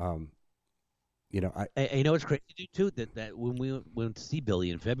 You know, you know what's crazy too, that when we went to see Billy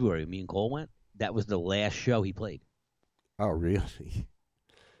in February, me and Cole went, that was the last show he played. Oh, really?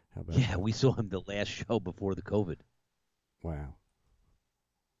 How about that? We saw him the last show before the COVID. Wow.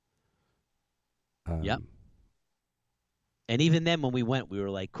 Yep. And even then, when we went, we were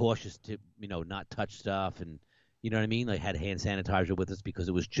like cautious to, you know, not touch stuff, and you know what I mean. Like had hand sanitizer with us because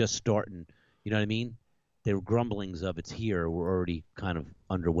it was just starting. You know what I mean? There were grumblings of it's here. We're already kind of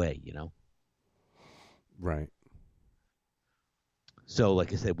underway. You know. Right. So,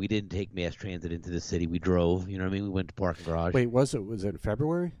 like I said, we didn't take mass transit into the city. We drove. You know what I mean? We went to parking garage. Wait, was it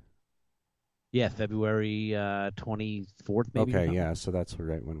February? Yeah, February 24th, maybe. Okay, yeah. So that's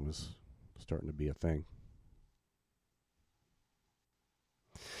right when it was starting to be a thing.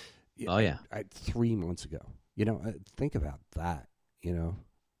 Oh, yeah. 3 months ago. You know, think about that. You know,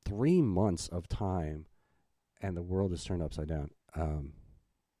 3 months of time, and the world is turned upside down.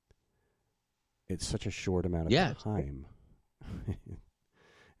 It's such a short amount of time.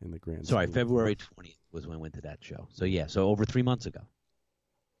 In the grand. Sorry, February 20th was when we went to that show. So, yeah, so over 3 months ago.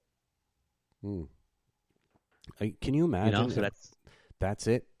 Can you imagine? You know, so that's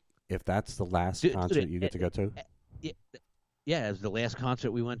it? If that's the last concert you get to go to? Yeah, it was the last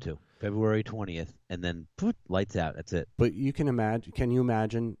concert we went to, February 20th, and then poof, lights out. That's it. But you can imagine. Can you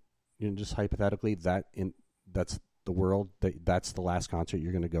imagine? You know, just hypothetically, that's the world. That's the last concert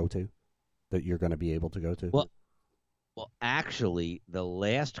you're going to go to, that you're going to be able to go to. Well, actually, the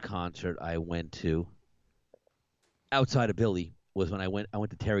last concert I went to outside of Billy was when I went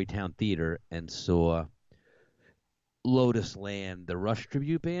to Terrytown Theater and saw Lotus Land, the Rush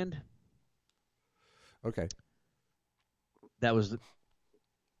tribute band. Okay. That was the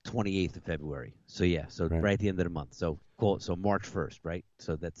 28th of February. So, yeah, right at the end of the month. So, so March 1st, right?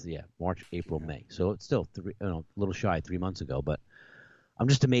 So that's, March, April, May. So it's still a little shy 3 months ago. But I'm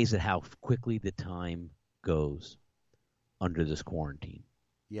just amazed at how quickly the time goes under this quarantine.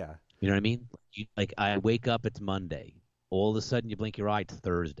 Yeah. You know what I mean? Like I wake up, it's Monday. All of a sudden, you blink your eye, it's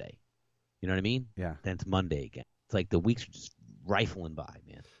Thursday. You know what I mean? Yeah. Then it's Monday again. It's like the weeks are just rifling by,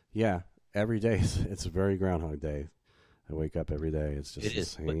 man. Yeah. Every day, it's a very Groundhog Day. I wake up every day. It's just the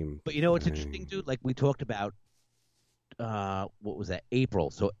same. But you know what's interesting, dude? Like we talked about, what was that?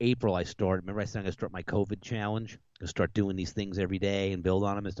 April. So April, I started. Remember, I said I'm going to start my COVID challenge. I'm going to start doing these things every day and build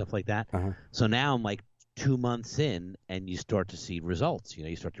on them and stuff like that. Uh-huh. So now I'm like 2 months in, and you start to see results. You know,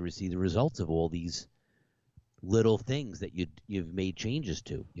 you start to receive the results of all these little things that you've made changes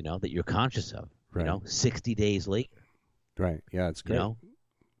to. You know, that you're conscious of. Right. You know, 60 days later. Right. Yeah, it's great. You know,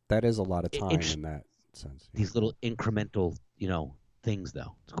 that is a lot of time in that sense. These little incremental, things,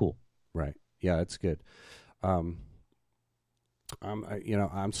 though. It's cool. Right. Yeah, it's good. I'm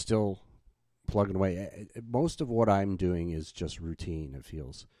still plugging away. Most of what I'm doing is just routine. It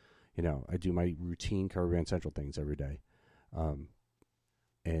feels, I do my routine Cover Band Central things every day,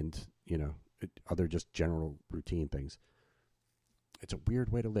 and other just general routine things. It's a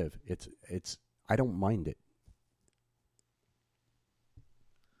weird way to live. It's. I don't mind it,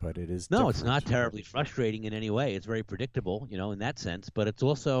 but it is. No, it's not terribly frustrating in any way. It's very predictable, in that sense. But it's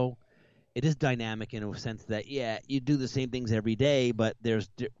also, it is dynamic in a sense that, you do the same things every day, but there's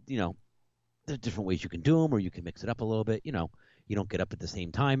different ways you can do them, or you can mix it up a little bit. You don't get up at the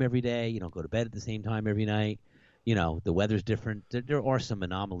same time every day. You don't go to bed at the same time every night. The weather's different. There are some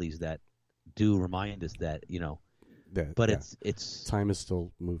anomalies that do remind us that, but it's time is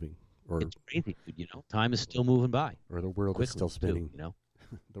still moving. Or it's crazy, Time is still moving by. Or the world is still spinning. Too,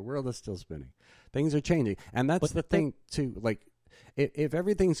 The world is still spinning. Things are changing. And that's the thing, too. Like, if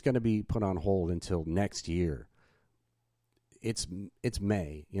everything's going to be put on hold until next year, it's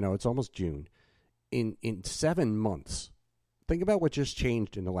May. It's almost June. In 7 months, think about what just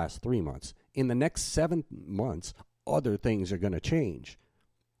changed in the last 3 months. In the next 7 months, other things are going to change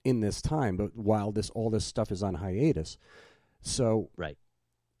in this time. But while all this stuff is on hiatus. So, right.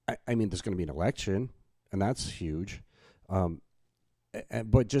 I mean, there's going to be an election, and that's huge.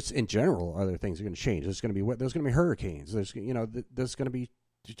 But just in general, other things are going to change. There's going to be hurricanes. There's going to be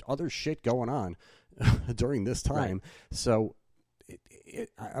other shit going on during this time. Right. So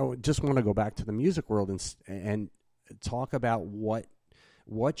I just want to go back to the music world and talk about what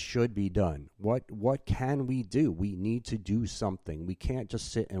should be done. What can we do? We need to do something. We can't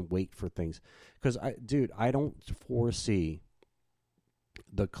just sit and wait for things. Because I don't foresee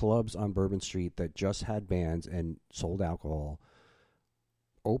the clubs on Bourbon Street that just had bands and sold alcohol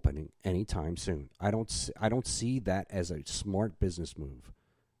opening anytime soon. I don't see that as a smart business move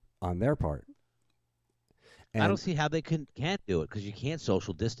on their part. And I don't see how they can't do it, because you can't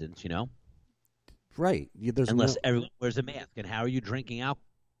social distance, Right. Unless everyone wears a mask. And how are you drinking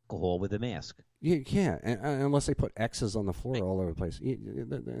alcohol with a mask? You can't, unless they put X's on the floor all over the place.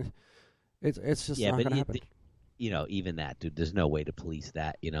 It's just not going to happen. Even that, dude, there's no way to police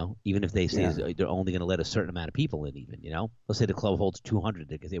that, even if they say they're only going to let a certain amount of people in, even, let's say the club holds 200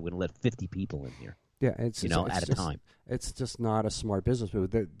 because they're going to let 50 people in here. Yeah. It's at a time. It's just not a smart business move.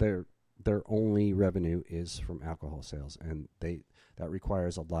 Their only revenue is from alcohol sales, and that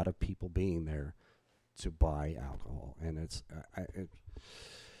requires a lot of people being there to buy alcohol. And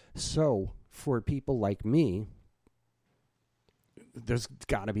so for people like me, there's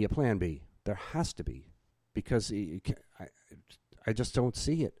got to be a plan B. There has to be. Because I just don't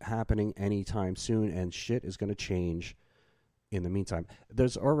see it happening anytime soon, and shit is going to change in the meantime.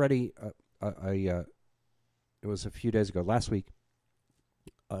 There's already it was a few days ago, last week,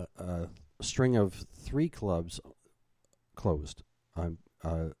 a string of 3 clubs closed.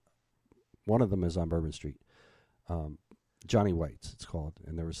 One of them is on Bourbon Street, Johnny White's, it's called,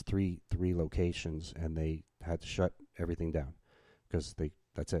 and there was three locations, and they had to shut everything down because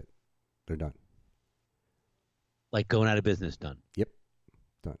that's it, they're done. Like going out of business, done. Yep,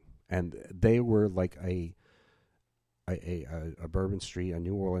 done. And they were like a Bourbon Street, a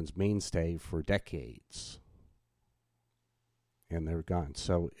New Orleans mainstay for decades, and they're gone.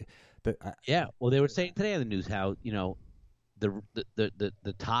 So, well, they were saying today on the news how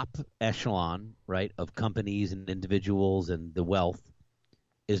the top echelon, right, of companies and individuals and the wealth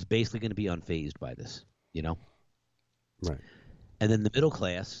is basically going to be unfazed by this, right, and then the middle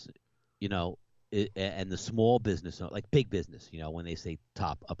class, and the small business, like big business, when they say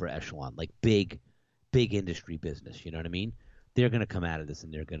top upper echelon, like big industry business, you know what I mean? They're going to come out of this,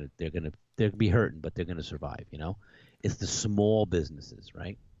 and they're going to be hurting, but they're going to survive. It's the small businesses,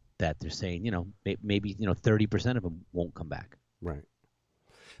 right, that they're saying, maybe 30% of them won't come back. Right.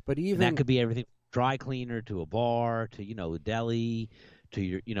 But even and that could be everything, dry cleaner to a bar to a deli to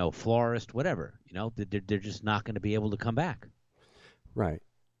your florist, whatever. They're just not going to be able to come back. Right.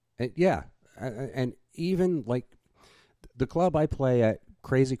 Yeah. And even like the club I play at,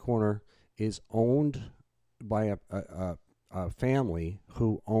 Crazy Corner, is owned by a family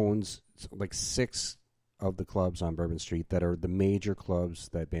who owns like 6 of the clubs on Bourbon Street that are the major clubs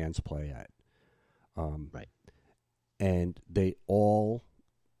that bands play at. Right. And they all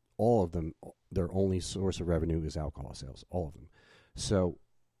of them, their only source of revenue is alcohol sales, all of them. So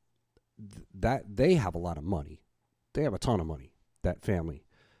that they have a lot of money. They have a ton of money, that family.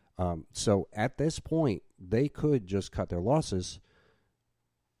 So at this point, they could just cut their losses,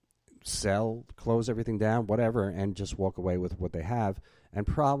 sell, close everything down, whatever, and just walk away with what they have, and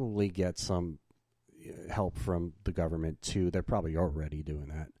probably get some, help from the government too. They're probably already doing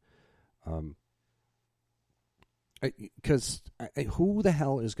that. Because who the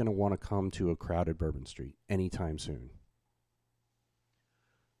hell is going to want to come to a crowded Bourbon Street anytime soon?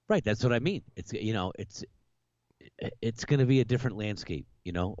 Right, that's what I mean. It's it's going to be a different landscape,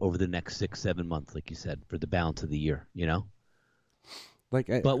 over the next 6-7 months, like you said, for the balance of the year,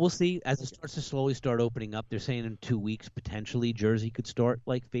 But we'll see as it starts to slowly start opening up. They're saying in 2 weeks potentially Jersey could start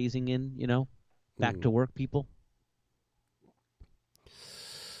like phasing in, back to work people.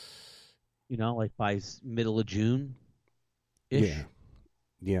 Like by middle of June.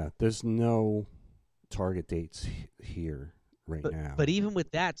 Yeah. There's no target dates here now. But even with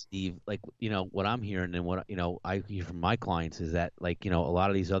that, Steve, like what I'm hearing and what I hear from my clients is that a lot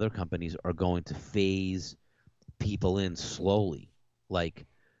of these other companies are going to phase people in slowly. Like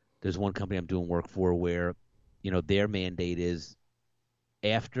there's one company I'm doing work for where their mandate is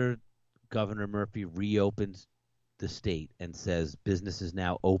after Governor Murphy reopens the state and says business is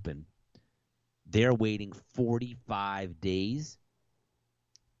now open, they're waiting 45 days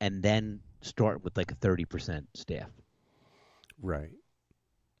and then start with like a 30% staff. Right.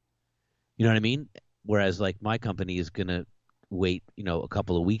 You know what I mean? Whereas like my company is going to wait, a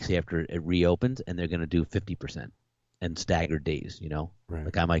couple of weeks after it reopens and they're going to do 50% and staggered days, Right.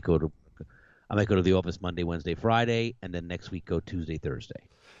 Like I might go to the office Monday, Wednesday, Friday, and then next week go Tuesday, Thursday.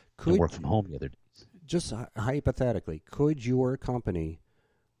 And work from home the other days. Just hypothetically, could your company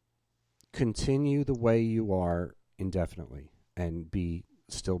continue the way you are indefinitely and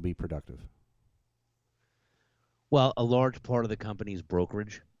still be productive? Well, a large part of the company's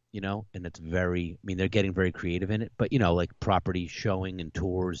brokerage, and it's they're getting very creative in it, but, like property showing and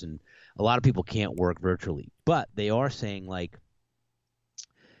tours, and a lot of people can't work virtually. But they are saying, like,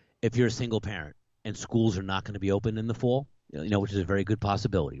 if you're a single parent and schools are not going to be open in the fall, which is a very good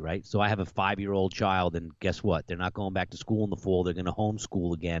possibility, right? So I have a 5-year-old child, and guess what? They're not going back to school in the fall. They're going to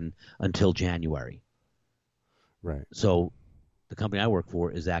homeschool again until January. Right. So the company I work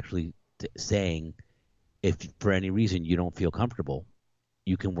for is actually saying, if for any reason you don't feel comfortable,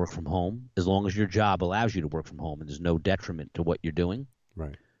 you can work from home as long as your job allows you to work from home and there's no detriment to what you're doing.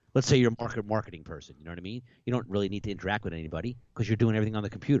 Right. Let's say you're a marketing person, you know what I mean? You don't really need to interact with anybody because you're doing everything on the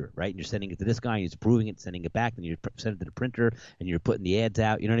computer, right? And you're sending it to this guy, and he's approving it, sending it back, and you send it to the printer, and you're putting the ads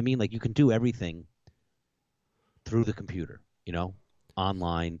out. You know what I mean? Like you can do everything through the computer,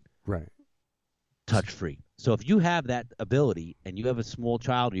 online, right, touch-free. So if you have that ability and you have a small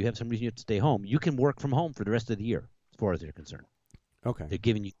child or you have some reason you have to stay home, you can work from home for the rest of the year as far as they're concerned. Okay. They're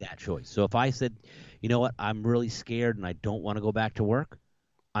giving you that choice. So if I said, you know what, I'm really scared and I don't want to go back to work,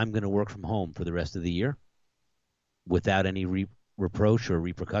 I'm going to work from home for the rest of the year without any reproach or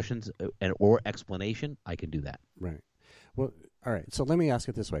repercussions or explanation, I can do that. Right. Well, all right. So let me ask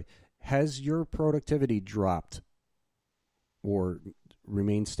it this way. Has your productivity dropped or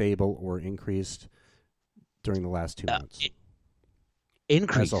remained stable or increased during the last 2 months?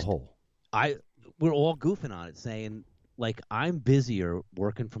 Increased. As a whole. We're all goofing on it, saying, like, I'm busier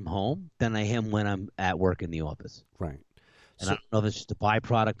working from home than I am when I'm at work in the office. Right. And I don't know if it's just a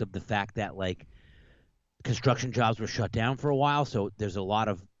byproduct of the fact that, like, construction jobs were shut down for a while, so there's a lot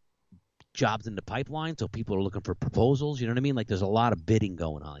of jobs in the pipeline, so people are looking for proposals. You know what I mean? Like, there's a lot of bidding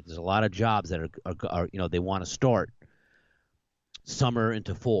going on. Like, there's a lot of jobs that are they want to start summer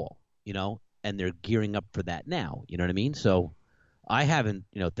into fall, and they're gearing up for that now. You know what I mean? So I haven't,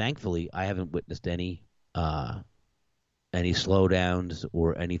 thankfully, I haven't witnessed any slowdowns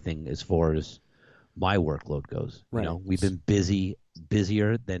or anything as far as my workload goes. Right. We've been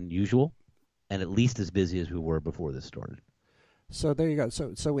busier than usual, and at least as busy as we were before this started. So there you go.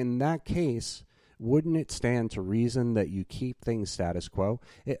 So in that case, wouldn't it stand to reason that you keep things status quo?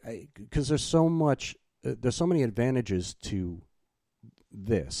 Because there's so many advantages to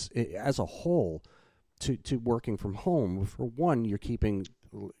this as a whole to working from home. For one, you're keeping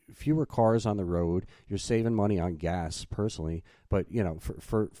fewer cars on the road. You're saving money on gas personally, but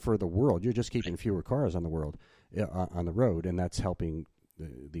for the world, you're just keeping fewer cars on the road, and that's helping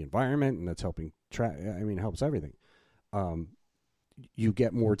the environment, and that's helping it helps everything. You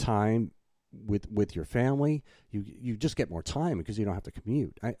get more time with your family. You just get more time because you don't have to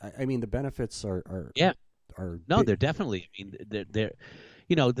commute. I mean, the benefits are no, they're definitely. I mean, they're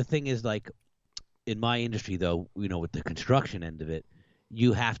the thing is, like, in my industry, though, with the construction end of it,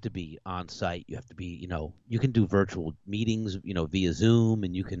 you have to be on site. You have to be, you can do virtual meetings, via Zoom,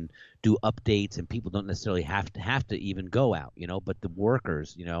 and you can do updates, and people don't necessarily have to even go out, but the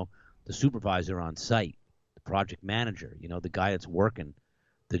workers, the supervisor on site, the project manager, the guy that's working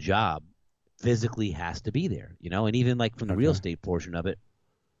the job physically has to be there, and even like from the real estate portion of it,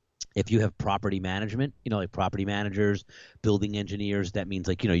 If you have property management, like property managers, building engineers, that means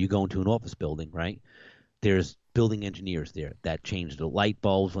like, you go into an office building, right? There's building engineers there that change the light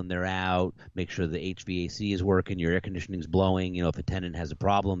bulbs when they're out, make sure the HVAC is working, your air conditioning's blowing. If a tenant has a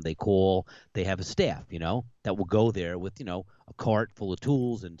problem, they call. They have a staff, that will go there with, a cart full of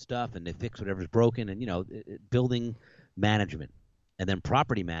tools and stuff, and they fix whatever's broken. And, building management. And then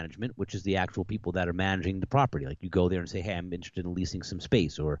property management, which is the actual people that are managing the property. Like you go there and say, hey, I'm interested in leasing some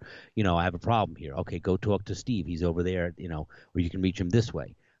space, or, I have a problem here. Okay, go talk to Steve. He's over there, or you can reach him this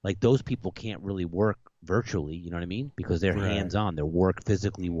way. Like those people can't really work virtually, you know what I mean? Because they're Right. hands-on. They're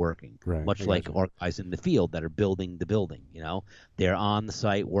physically working, Right. much like our guys in the field that are building the building, They're on the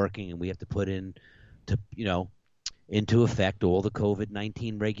site working, and we have to put into effect all the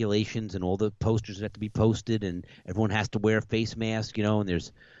COVID-19 regulations and all the posters that have to be posted, and everyone has to wear a face mask, and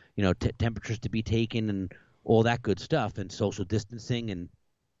there's, temperatures to be taken and all that good stuff, and social distancing, and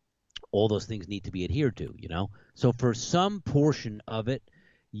all those things need to be adhered to, So for some portion of it,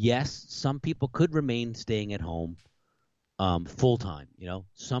 yes, some people could remain staying at home full time,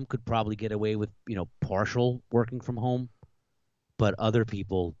 Some could probably get away with, partial working from home, but other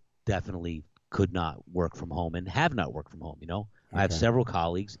people definitely could not work from home and have not worked from home, I have several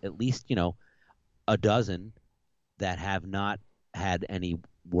colleagues, at least, a dozen that have not had any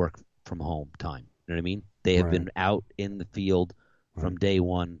work from home time. You know what I mean? They have been out in the field from day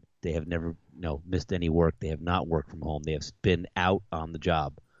one. They have never, missed any work. They have not worked from home. They have been out on the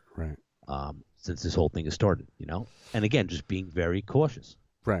job, Right. Since this whole thing has started, And again, just being very cautious.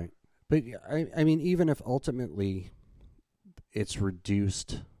 Right. But I mean, even if ultimately it's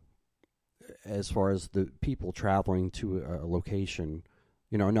reduced as far as the people traveling to a location,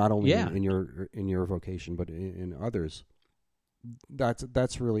 not only in your vocation, but in others,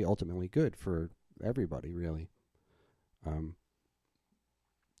 that's really ultimately good for everybody, really.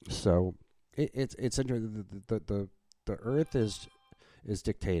 So it's interesting. The earth is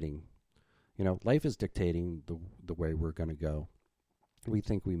dictating, life is dictating the way we're going to go. We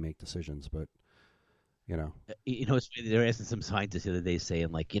think we make decisions, but it's funny, they were asking some scientists the other day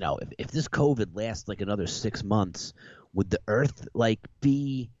saying, like, if this COVID lasts like another 6 months, would the Earth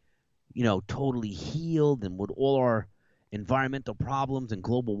be, totally healed, and would all our environmental problems and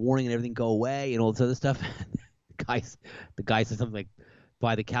global warming and everything go away and all this other stuff? the guy said something like,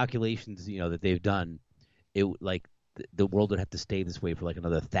 by the calculations, that they've done, it like the world would have to stay this way for like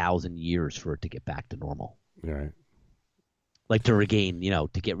another 1,000 years for it to get back to normal. Right. Like to regain,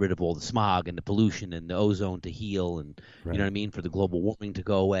 to get rid of all the smog and the pollution and the ozone to heal, and Right. you know what I mean, for the global warming to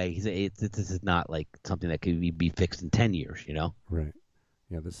go away. This is not like something that could be fixed in 10 years, Right.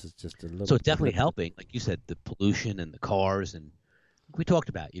 Yeah, this is just a little. So it's definitely helping, like you said, the pollution and the cars, and we talked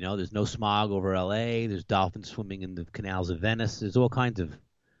about, there's no smog over L.A. There's dolphins swimming in the canals of Venice. There's all kinds of,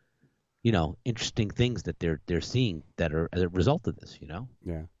 interesting things that they're seeing that are as a result of this,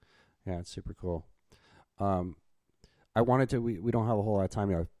 Yeah, it's super cool. I wanted to. We don't have a whole lot of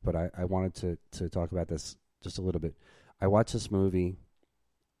time yet, but I wanted to talk about this just a little bit. I watched this movie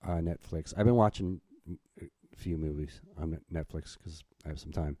on Netflix. I've been watching a few movies on Netflix because I have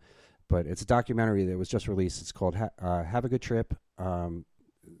some time. But it's a documentary that was just released. It's called "Have a Good Trip," and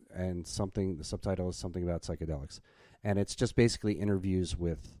the subtitle is something about psychedelics, and it's just basically interviews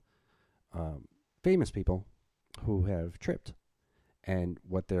with famous people who have tripped and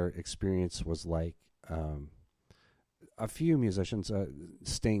what their experience was like. A few musicians,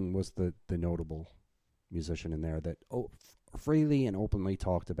 Sting was the notable musician in there that freely and openly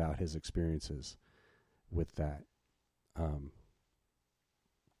talked about his experiences with that. I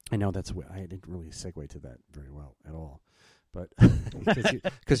know I didn't really segue to that very well at all, but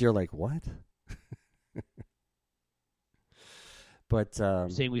because you're like, what? But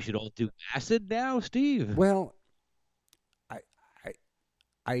saying we should all do acid now, Steve? Well,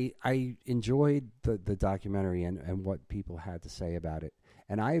 I enjoyed the documentary and what people had to say about it.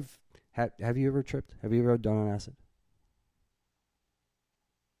 And have you ever tripped? Have you ever done an acid?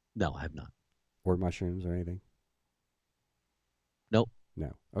 No, I have not. Or mushrooms or anything? Nope.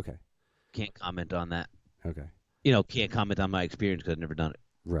 No. Okay. Can't comment on that. Okay. Can't comment on my experience because I've never done it.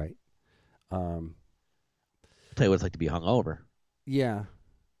 Right. I'll tell you what it's like to be hungover. Yeah.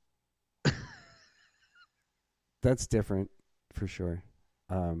 That's different for sure.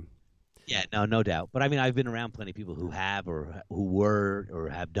 Yeah, no doubt. But I mean, I've been around plenty of people who have or who were or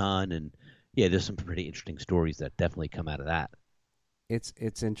have done, and yeah, there's some pretty interesting stories that definitely come out of that.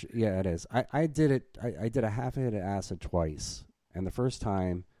 Yeah, it is. I did it. I did a half a hit of acid twice, and the first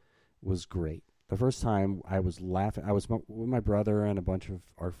time was great. The first time I was laughing. I was with my brother and a bunch of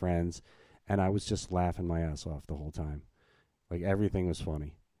our friends, and I was just laughing my ass off the whole time. Like everything was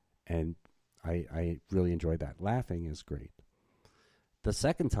funny, And I really enjoyed that. Laughing is great. The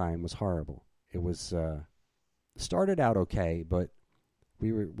second time was horrible. It was started out okay, but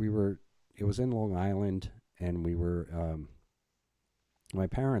we were it was in Long Island, and we were my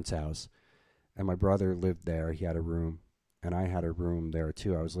parents' house, and my brother lived there. He had a room, and I had a room there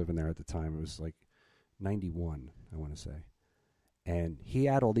too. I was living there at the time. It was like 91, I want to say. And he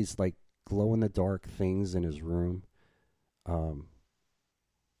had all these like glow in the dark things in his room.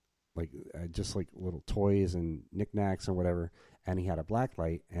 Just like little toys and knickknacks or whatever, and he had a black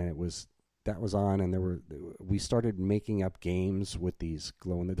light, and that was on, and we started making up games with these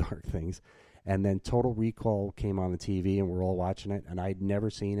glow in the dark things, and then Total Recall came on the TV, and we're all watching it, and I'd never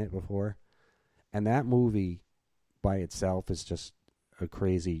seen it before, and that movie by itself is just a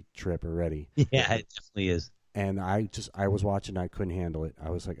crazy trip already. Yeah, it definitely is. And I was watching, I couldn't handle it.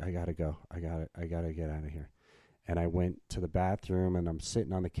 I was like, I gotta go, I gotta get out of here. And I went to the bathroom, and I'm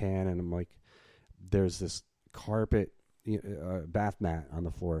sitting on the can, and I'm like, there's this carpet bath mat on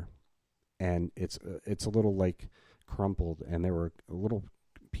the floor, and it's a little like crumpled, and there were little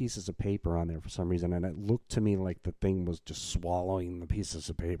pieces of paper on there for some reason, and it looked to me like the thing was just swallowing the pieces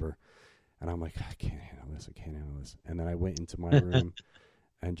of paper. And I'm like, I can't handle this. And then I went into my room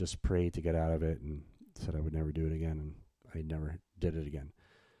and just prayed to get out of it, and said I would never do it again, and I never did it again.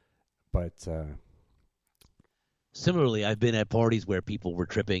 But similarly, I've been at parties where people were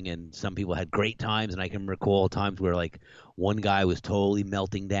tripping, and some people had great times, and I can recall times where like one guy was totally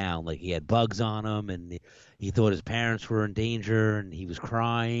melting down, like he had bugs on him, and he thought his parents were in danger, and he was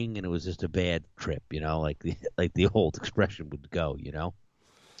crying, and it was just a bad trip, like the old expression would go,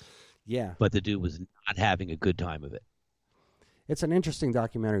 Yeah. But the dude was not having a good time of it. It's an interesting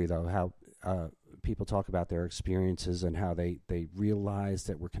documentary, though, how people talk about their experiences and how they realize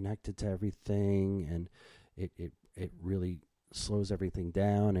that we're connected to everything, and it really slows everything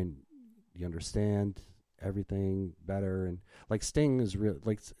down, and you understand everything better. And like Sting's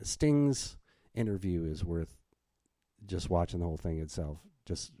interview is worth just watching the whole thing itself,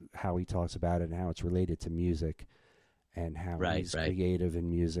 just how he talks about it and how it's related to music, and how he's creative in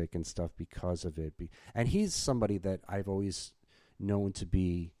music and stuff because of it. And he's somebody that I've always known to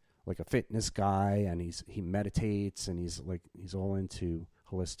be like a fitness guy, and he meditates, and he's all into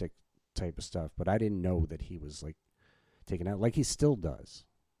holistic type of stuff. But I didn't know that he was like taken out, like he still does.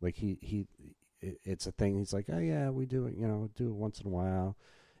 Like it's a thing. He's like, oh yeah, we do it. Do it once in a while.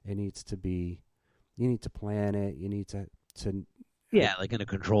 It needs to be. You need to plan it. You need to. Yeah, like in a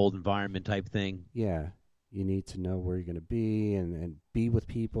controlled environment type thing. Yeah. You need to know where you're going to be, and be with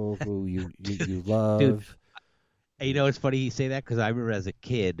people who you love. Dude, it's funny you say that, because I remember as a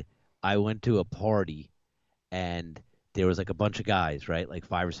kid, I went to a party, and there was like a bunch of guys, right? Like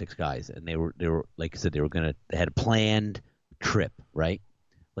 5 or 6 guys, and they were like I said, they had a planned trip, right?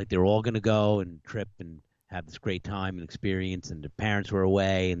 Like they were all going to go and trip and have this great time and experience, and their parents were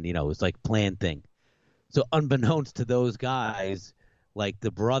away, and it was like planned thing. So unbeknownst to those guys, like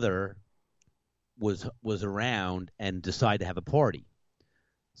the brother was around and decided to have a party.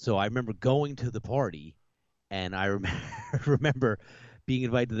 So I remember going to the party, and I remember being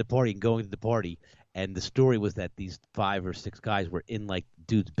invited to the party and going to the party, and the story was that these 5 or 6 guys were in like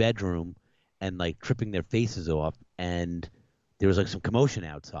dude's bedroom and like tripping their faces off, and there was like some commotion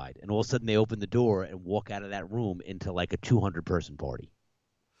outside, and all of a sudden they open the door and walk out of that room into like a 200-person party,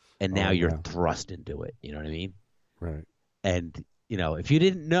 and now you're thrust into it. You know what I mean? Right. And if you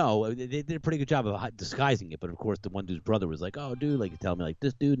didn't know, they did a pretty good job of disguising it. But of course, the one dude's brother was like, "Oh, dude, like, you tell me like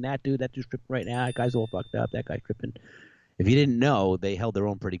this dude and that dude's tripping right now. That guy's all fucked up. That guy's tripping." If you didn't know, they held their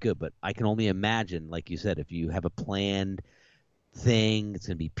own pretty good. But I can only imagine, like you said, if you have a planned thing, it's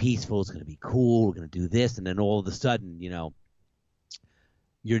going to be peaceful, it's going to be cool, we're going to do this, and then all of a sudden,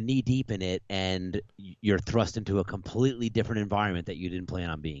 you're knee deep in it, and you're thrust into a completely different environment that you didn't plan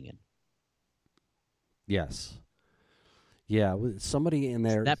on being in. Yes. Yeah, somebody in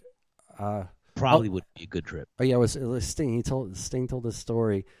there. That probably would be a good trip. Oh yeah, it was Sting. Sting told this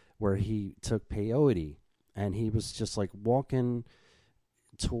story where he took peyote, and he was just like walking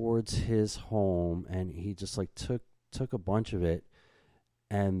towards his home, and he just like took a bunch of it,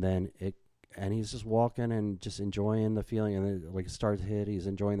 and then he's just walking and just enjoying the feeling, and then like it starts to hit, he's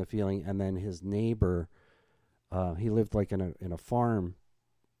enjoying the feeling, and then his neighbor, he lived like in a farm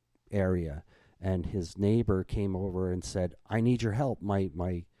area. And his neighbor came over and said, "I need your help. My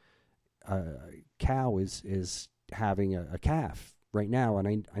cow is having a calf right now,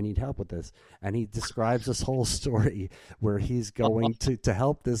 and I need help with this." And he describes this whole story where he's going to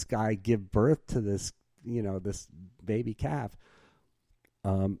help this guy give birth to this this baby calf.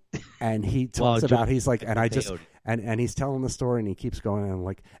 And he talks about, he's like, and I just, and he's telling the story, and he keeps going, and I'm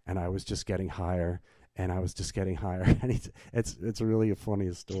like, and I was just getting higher, and I was just getting higher, and it's really a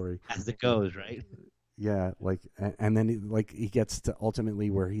funny story. As it goes, right? Yeah, like, and then he gets to ultimately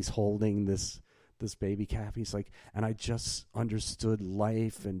where he's holding this baby calf. He's like, and I just understood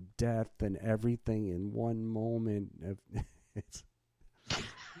life and death and everything in one moment. It's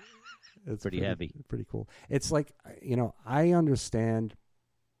pretty heavy, pretty cool. It's like, I understand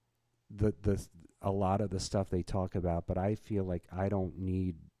a lot of the stuff they talk about, but I feel like I don't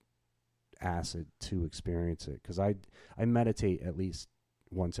need acid to experience it, because I meditate at least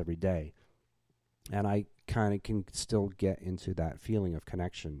once every day, and I kind of can still get into that feeling of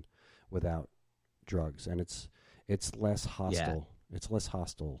connection without drugs, and it's less hostile. Yeah. It's less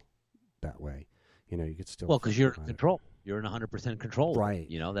hostile that way. You could still because you're in control. You're in 100% control, right?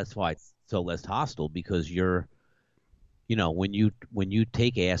 That's why it's so less hostile, because you're. When you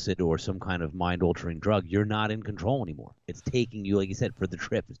take acid or some kind of mind-altering drug, you're not in control anymore. It's taking you, like you said, for the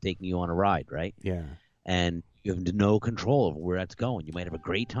trip. It's taking you on a ride, right? Yeah. And you have no control over where that's going. You might have a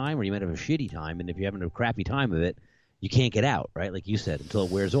great time or you might have a shitty time, and if you're having a crappy time of it, you can't get out, right? Like you said, until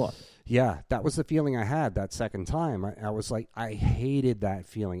it wears off. Yeah, that was the feeling I had that second time. I was like, I hated that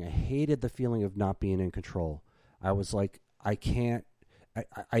feeling. I hated the feeling of not being in control. I was like, I can't.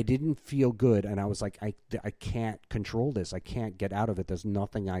 I didn't feel good, and I was like, I can't control this. I can't get out of it. There's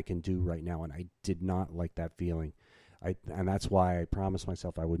nothing I can do right now, and I did not like that feeling. And that's why I promised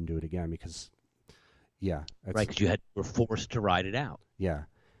myself I wouldn't do it again, because, yeah. Right, because you were forced to ride it out. Yeah,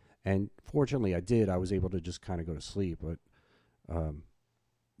 and fortunately I did. I was able to just kind of go to sleep, but,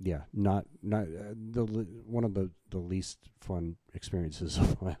 yeah, not one of the least fun experiences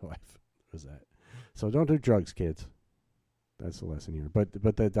of my life was that. So don't do drugs, kids. That's the lesson here. But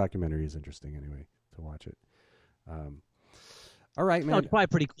the documentary is interesting anyway to watch it. All right, man. It's probably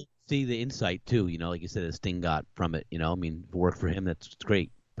pretty cool to see the insight too. Like you said, that Sting got from it. I mean, if it worked for him, that's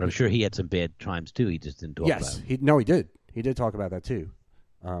great. But I'm sure he had some bad times too. He just didn't talk about it. He did. He did talk about that too.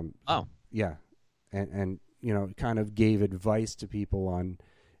 Yeah, and kind of gave advice to people on,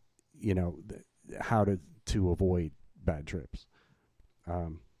 how to avoid bad trips.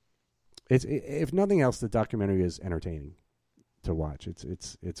 It's if nothing else, the documentary is entertaining to watch.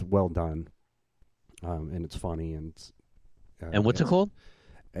 It's well done, and it's funny, and what's it called?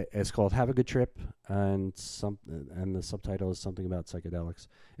 It's called Have a Good Trip, and the subtitle is something about psychedelics.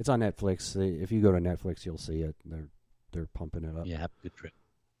 It's on Netflix. If you go to Netflix, you'll see it. They're pumping it up. Yeah, Have a Good Trip.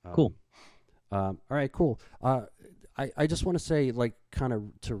 Cool. All right, cool. I just want to say, like, kind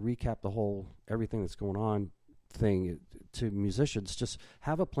of to recap the whole everything that's going on thing to musicians, just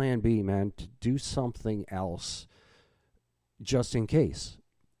have a plan B, man, to do something else just in case.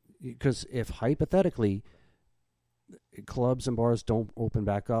 Because if hypothetically clubs and bars don't open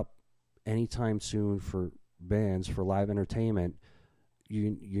back up anytime soon for bands, for live entertainment,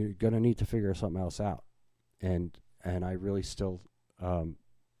 you're going to need to figure something else out. And I really still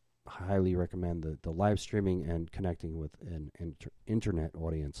highly recommend the live streaming and connecting with an internet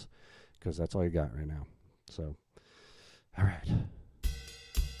audience, because that's all you got right now. So, all right.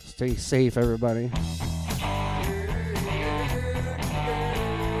 Stay safe, everybody.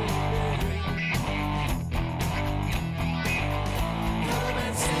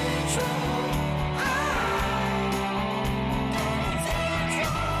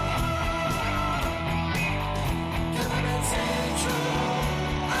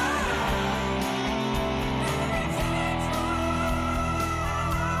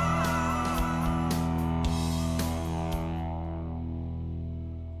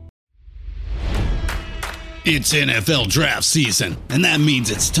 It's NFL draft season, and that means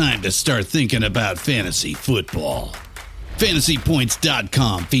it's time to start thinking about fantasy football.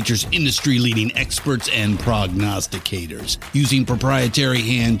 FantasyPoints.com features industry-leading experts and prognosticators using proprietary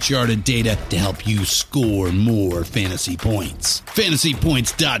hand-charted data to help you score more fantasy points.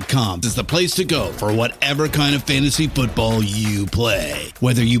 FantasyPoints.com is the place to go for whatever kind of fantasy football you play.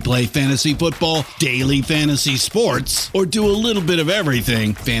 Whether you play fantasy football, daily fantasy sports, or do a little bit of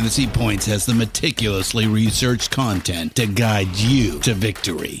everything, Fantasy Points has the meticulously researched content to guide you to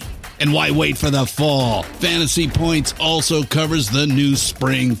victory. And why wait for the fall? Fantasy Points also covers the new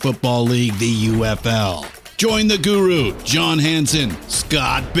spring football league, the UFL. Join the guru, John Hansen,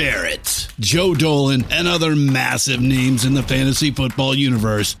 Scott Barrett, Joe Dolan, and other massive names in the fantasy football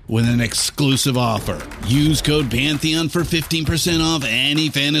universe with an exclusive offer. Use code Pantheon for 15% off any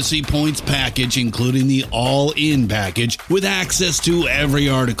Fantasy Points package, including the all-in package, with access to every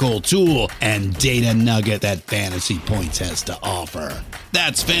article, tool, and data nugget that Fantasy Points has to offer.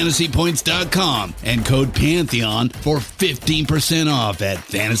 That's fantasypoints.com and code Pantheon for 15% off at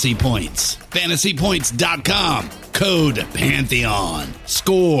Fantasy Points. Fantasypoints.com, code Pantheon.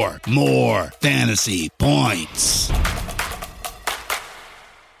 Score more fantasy points.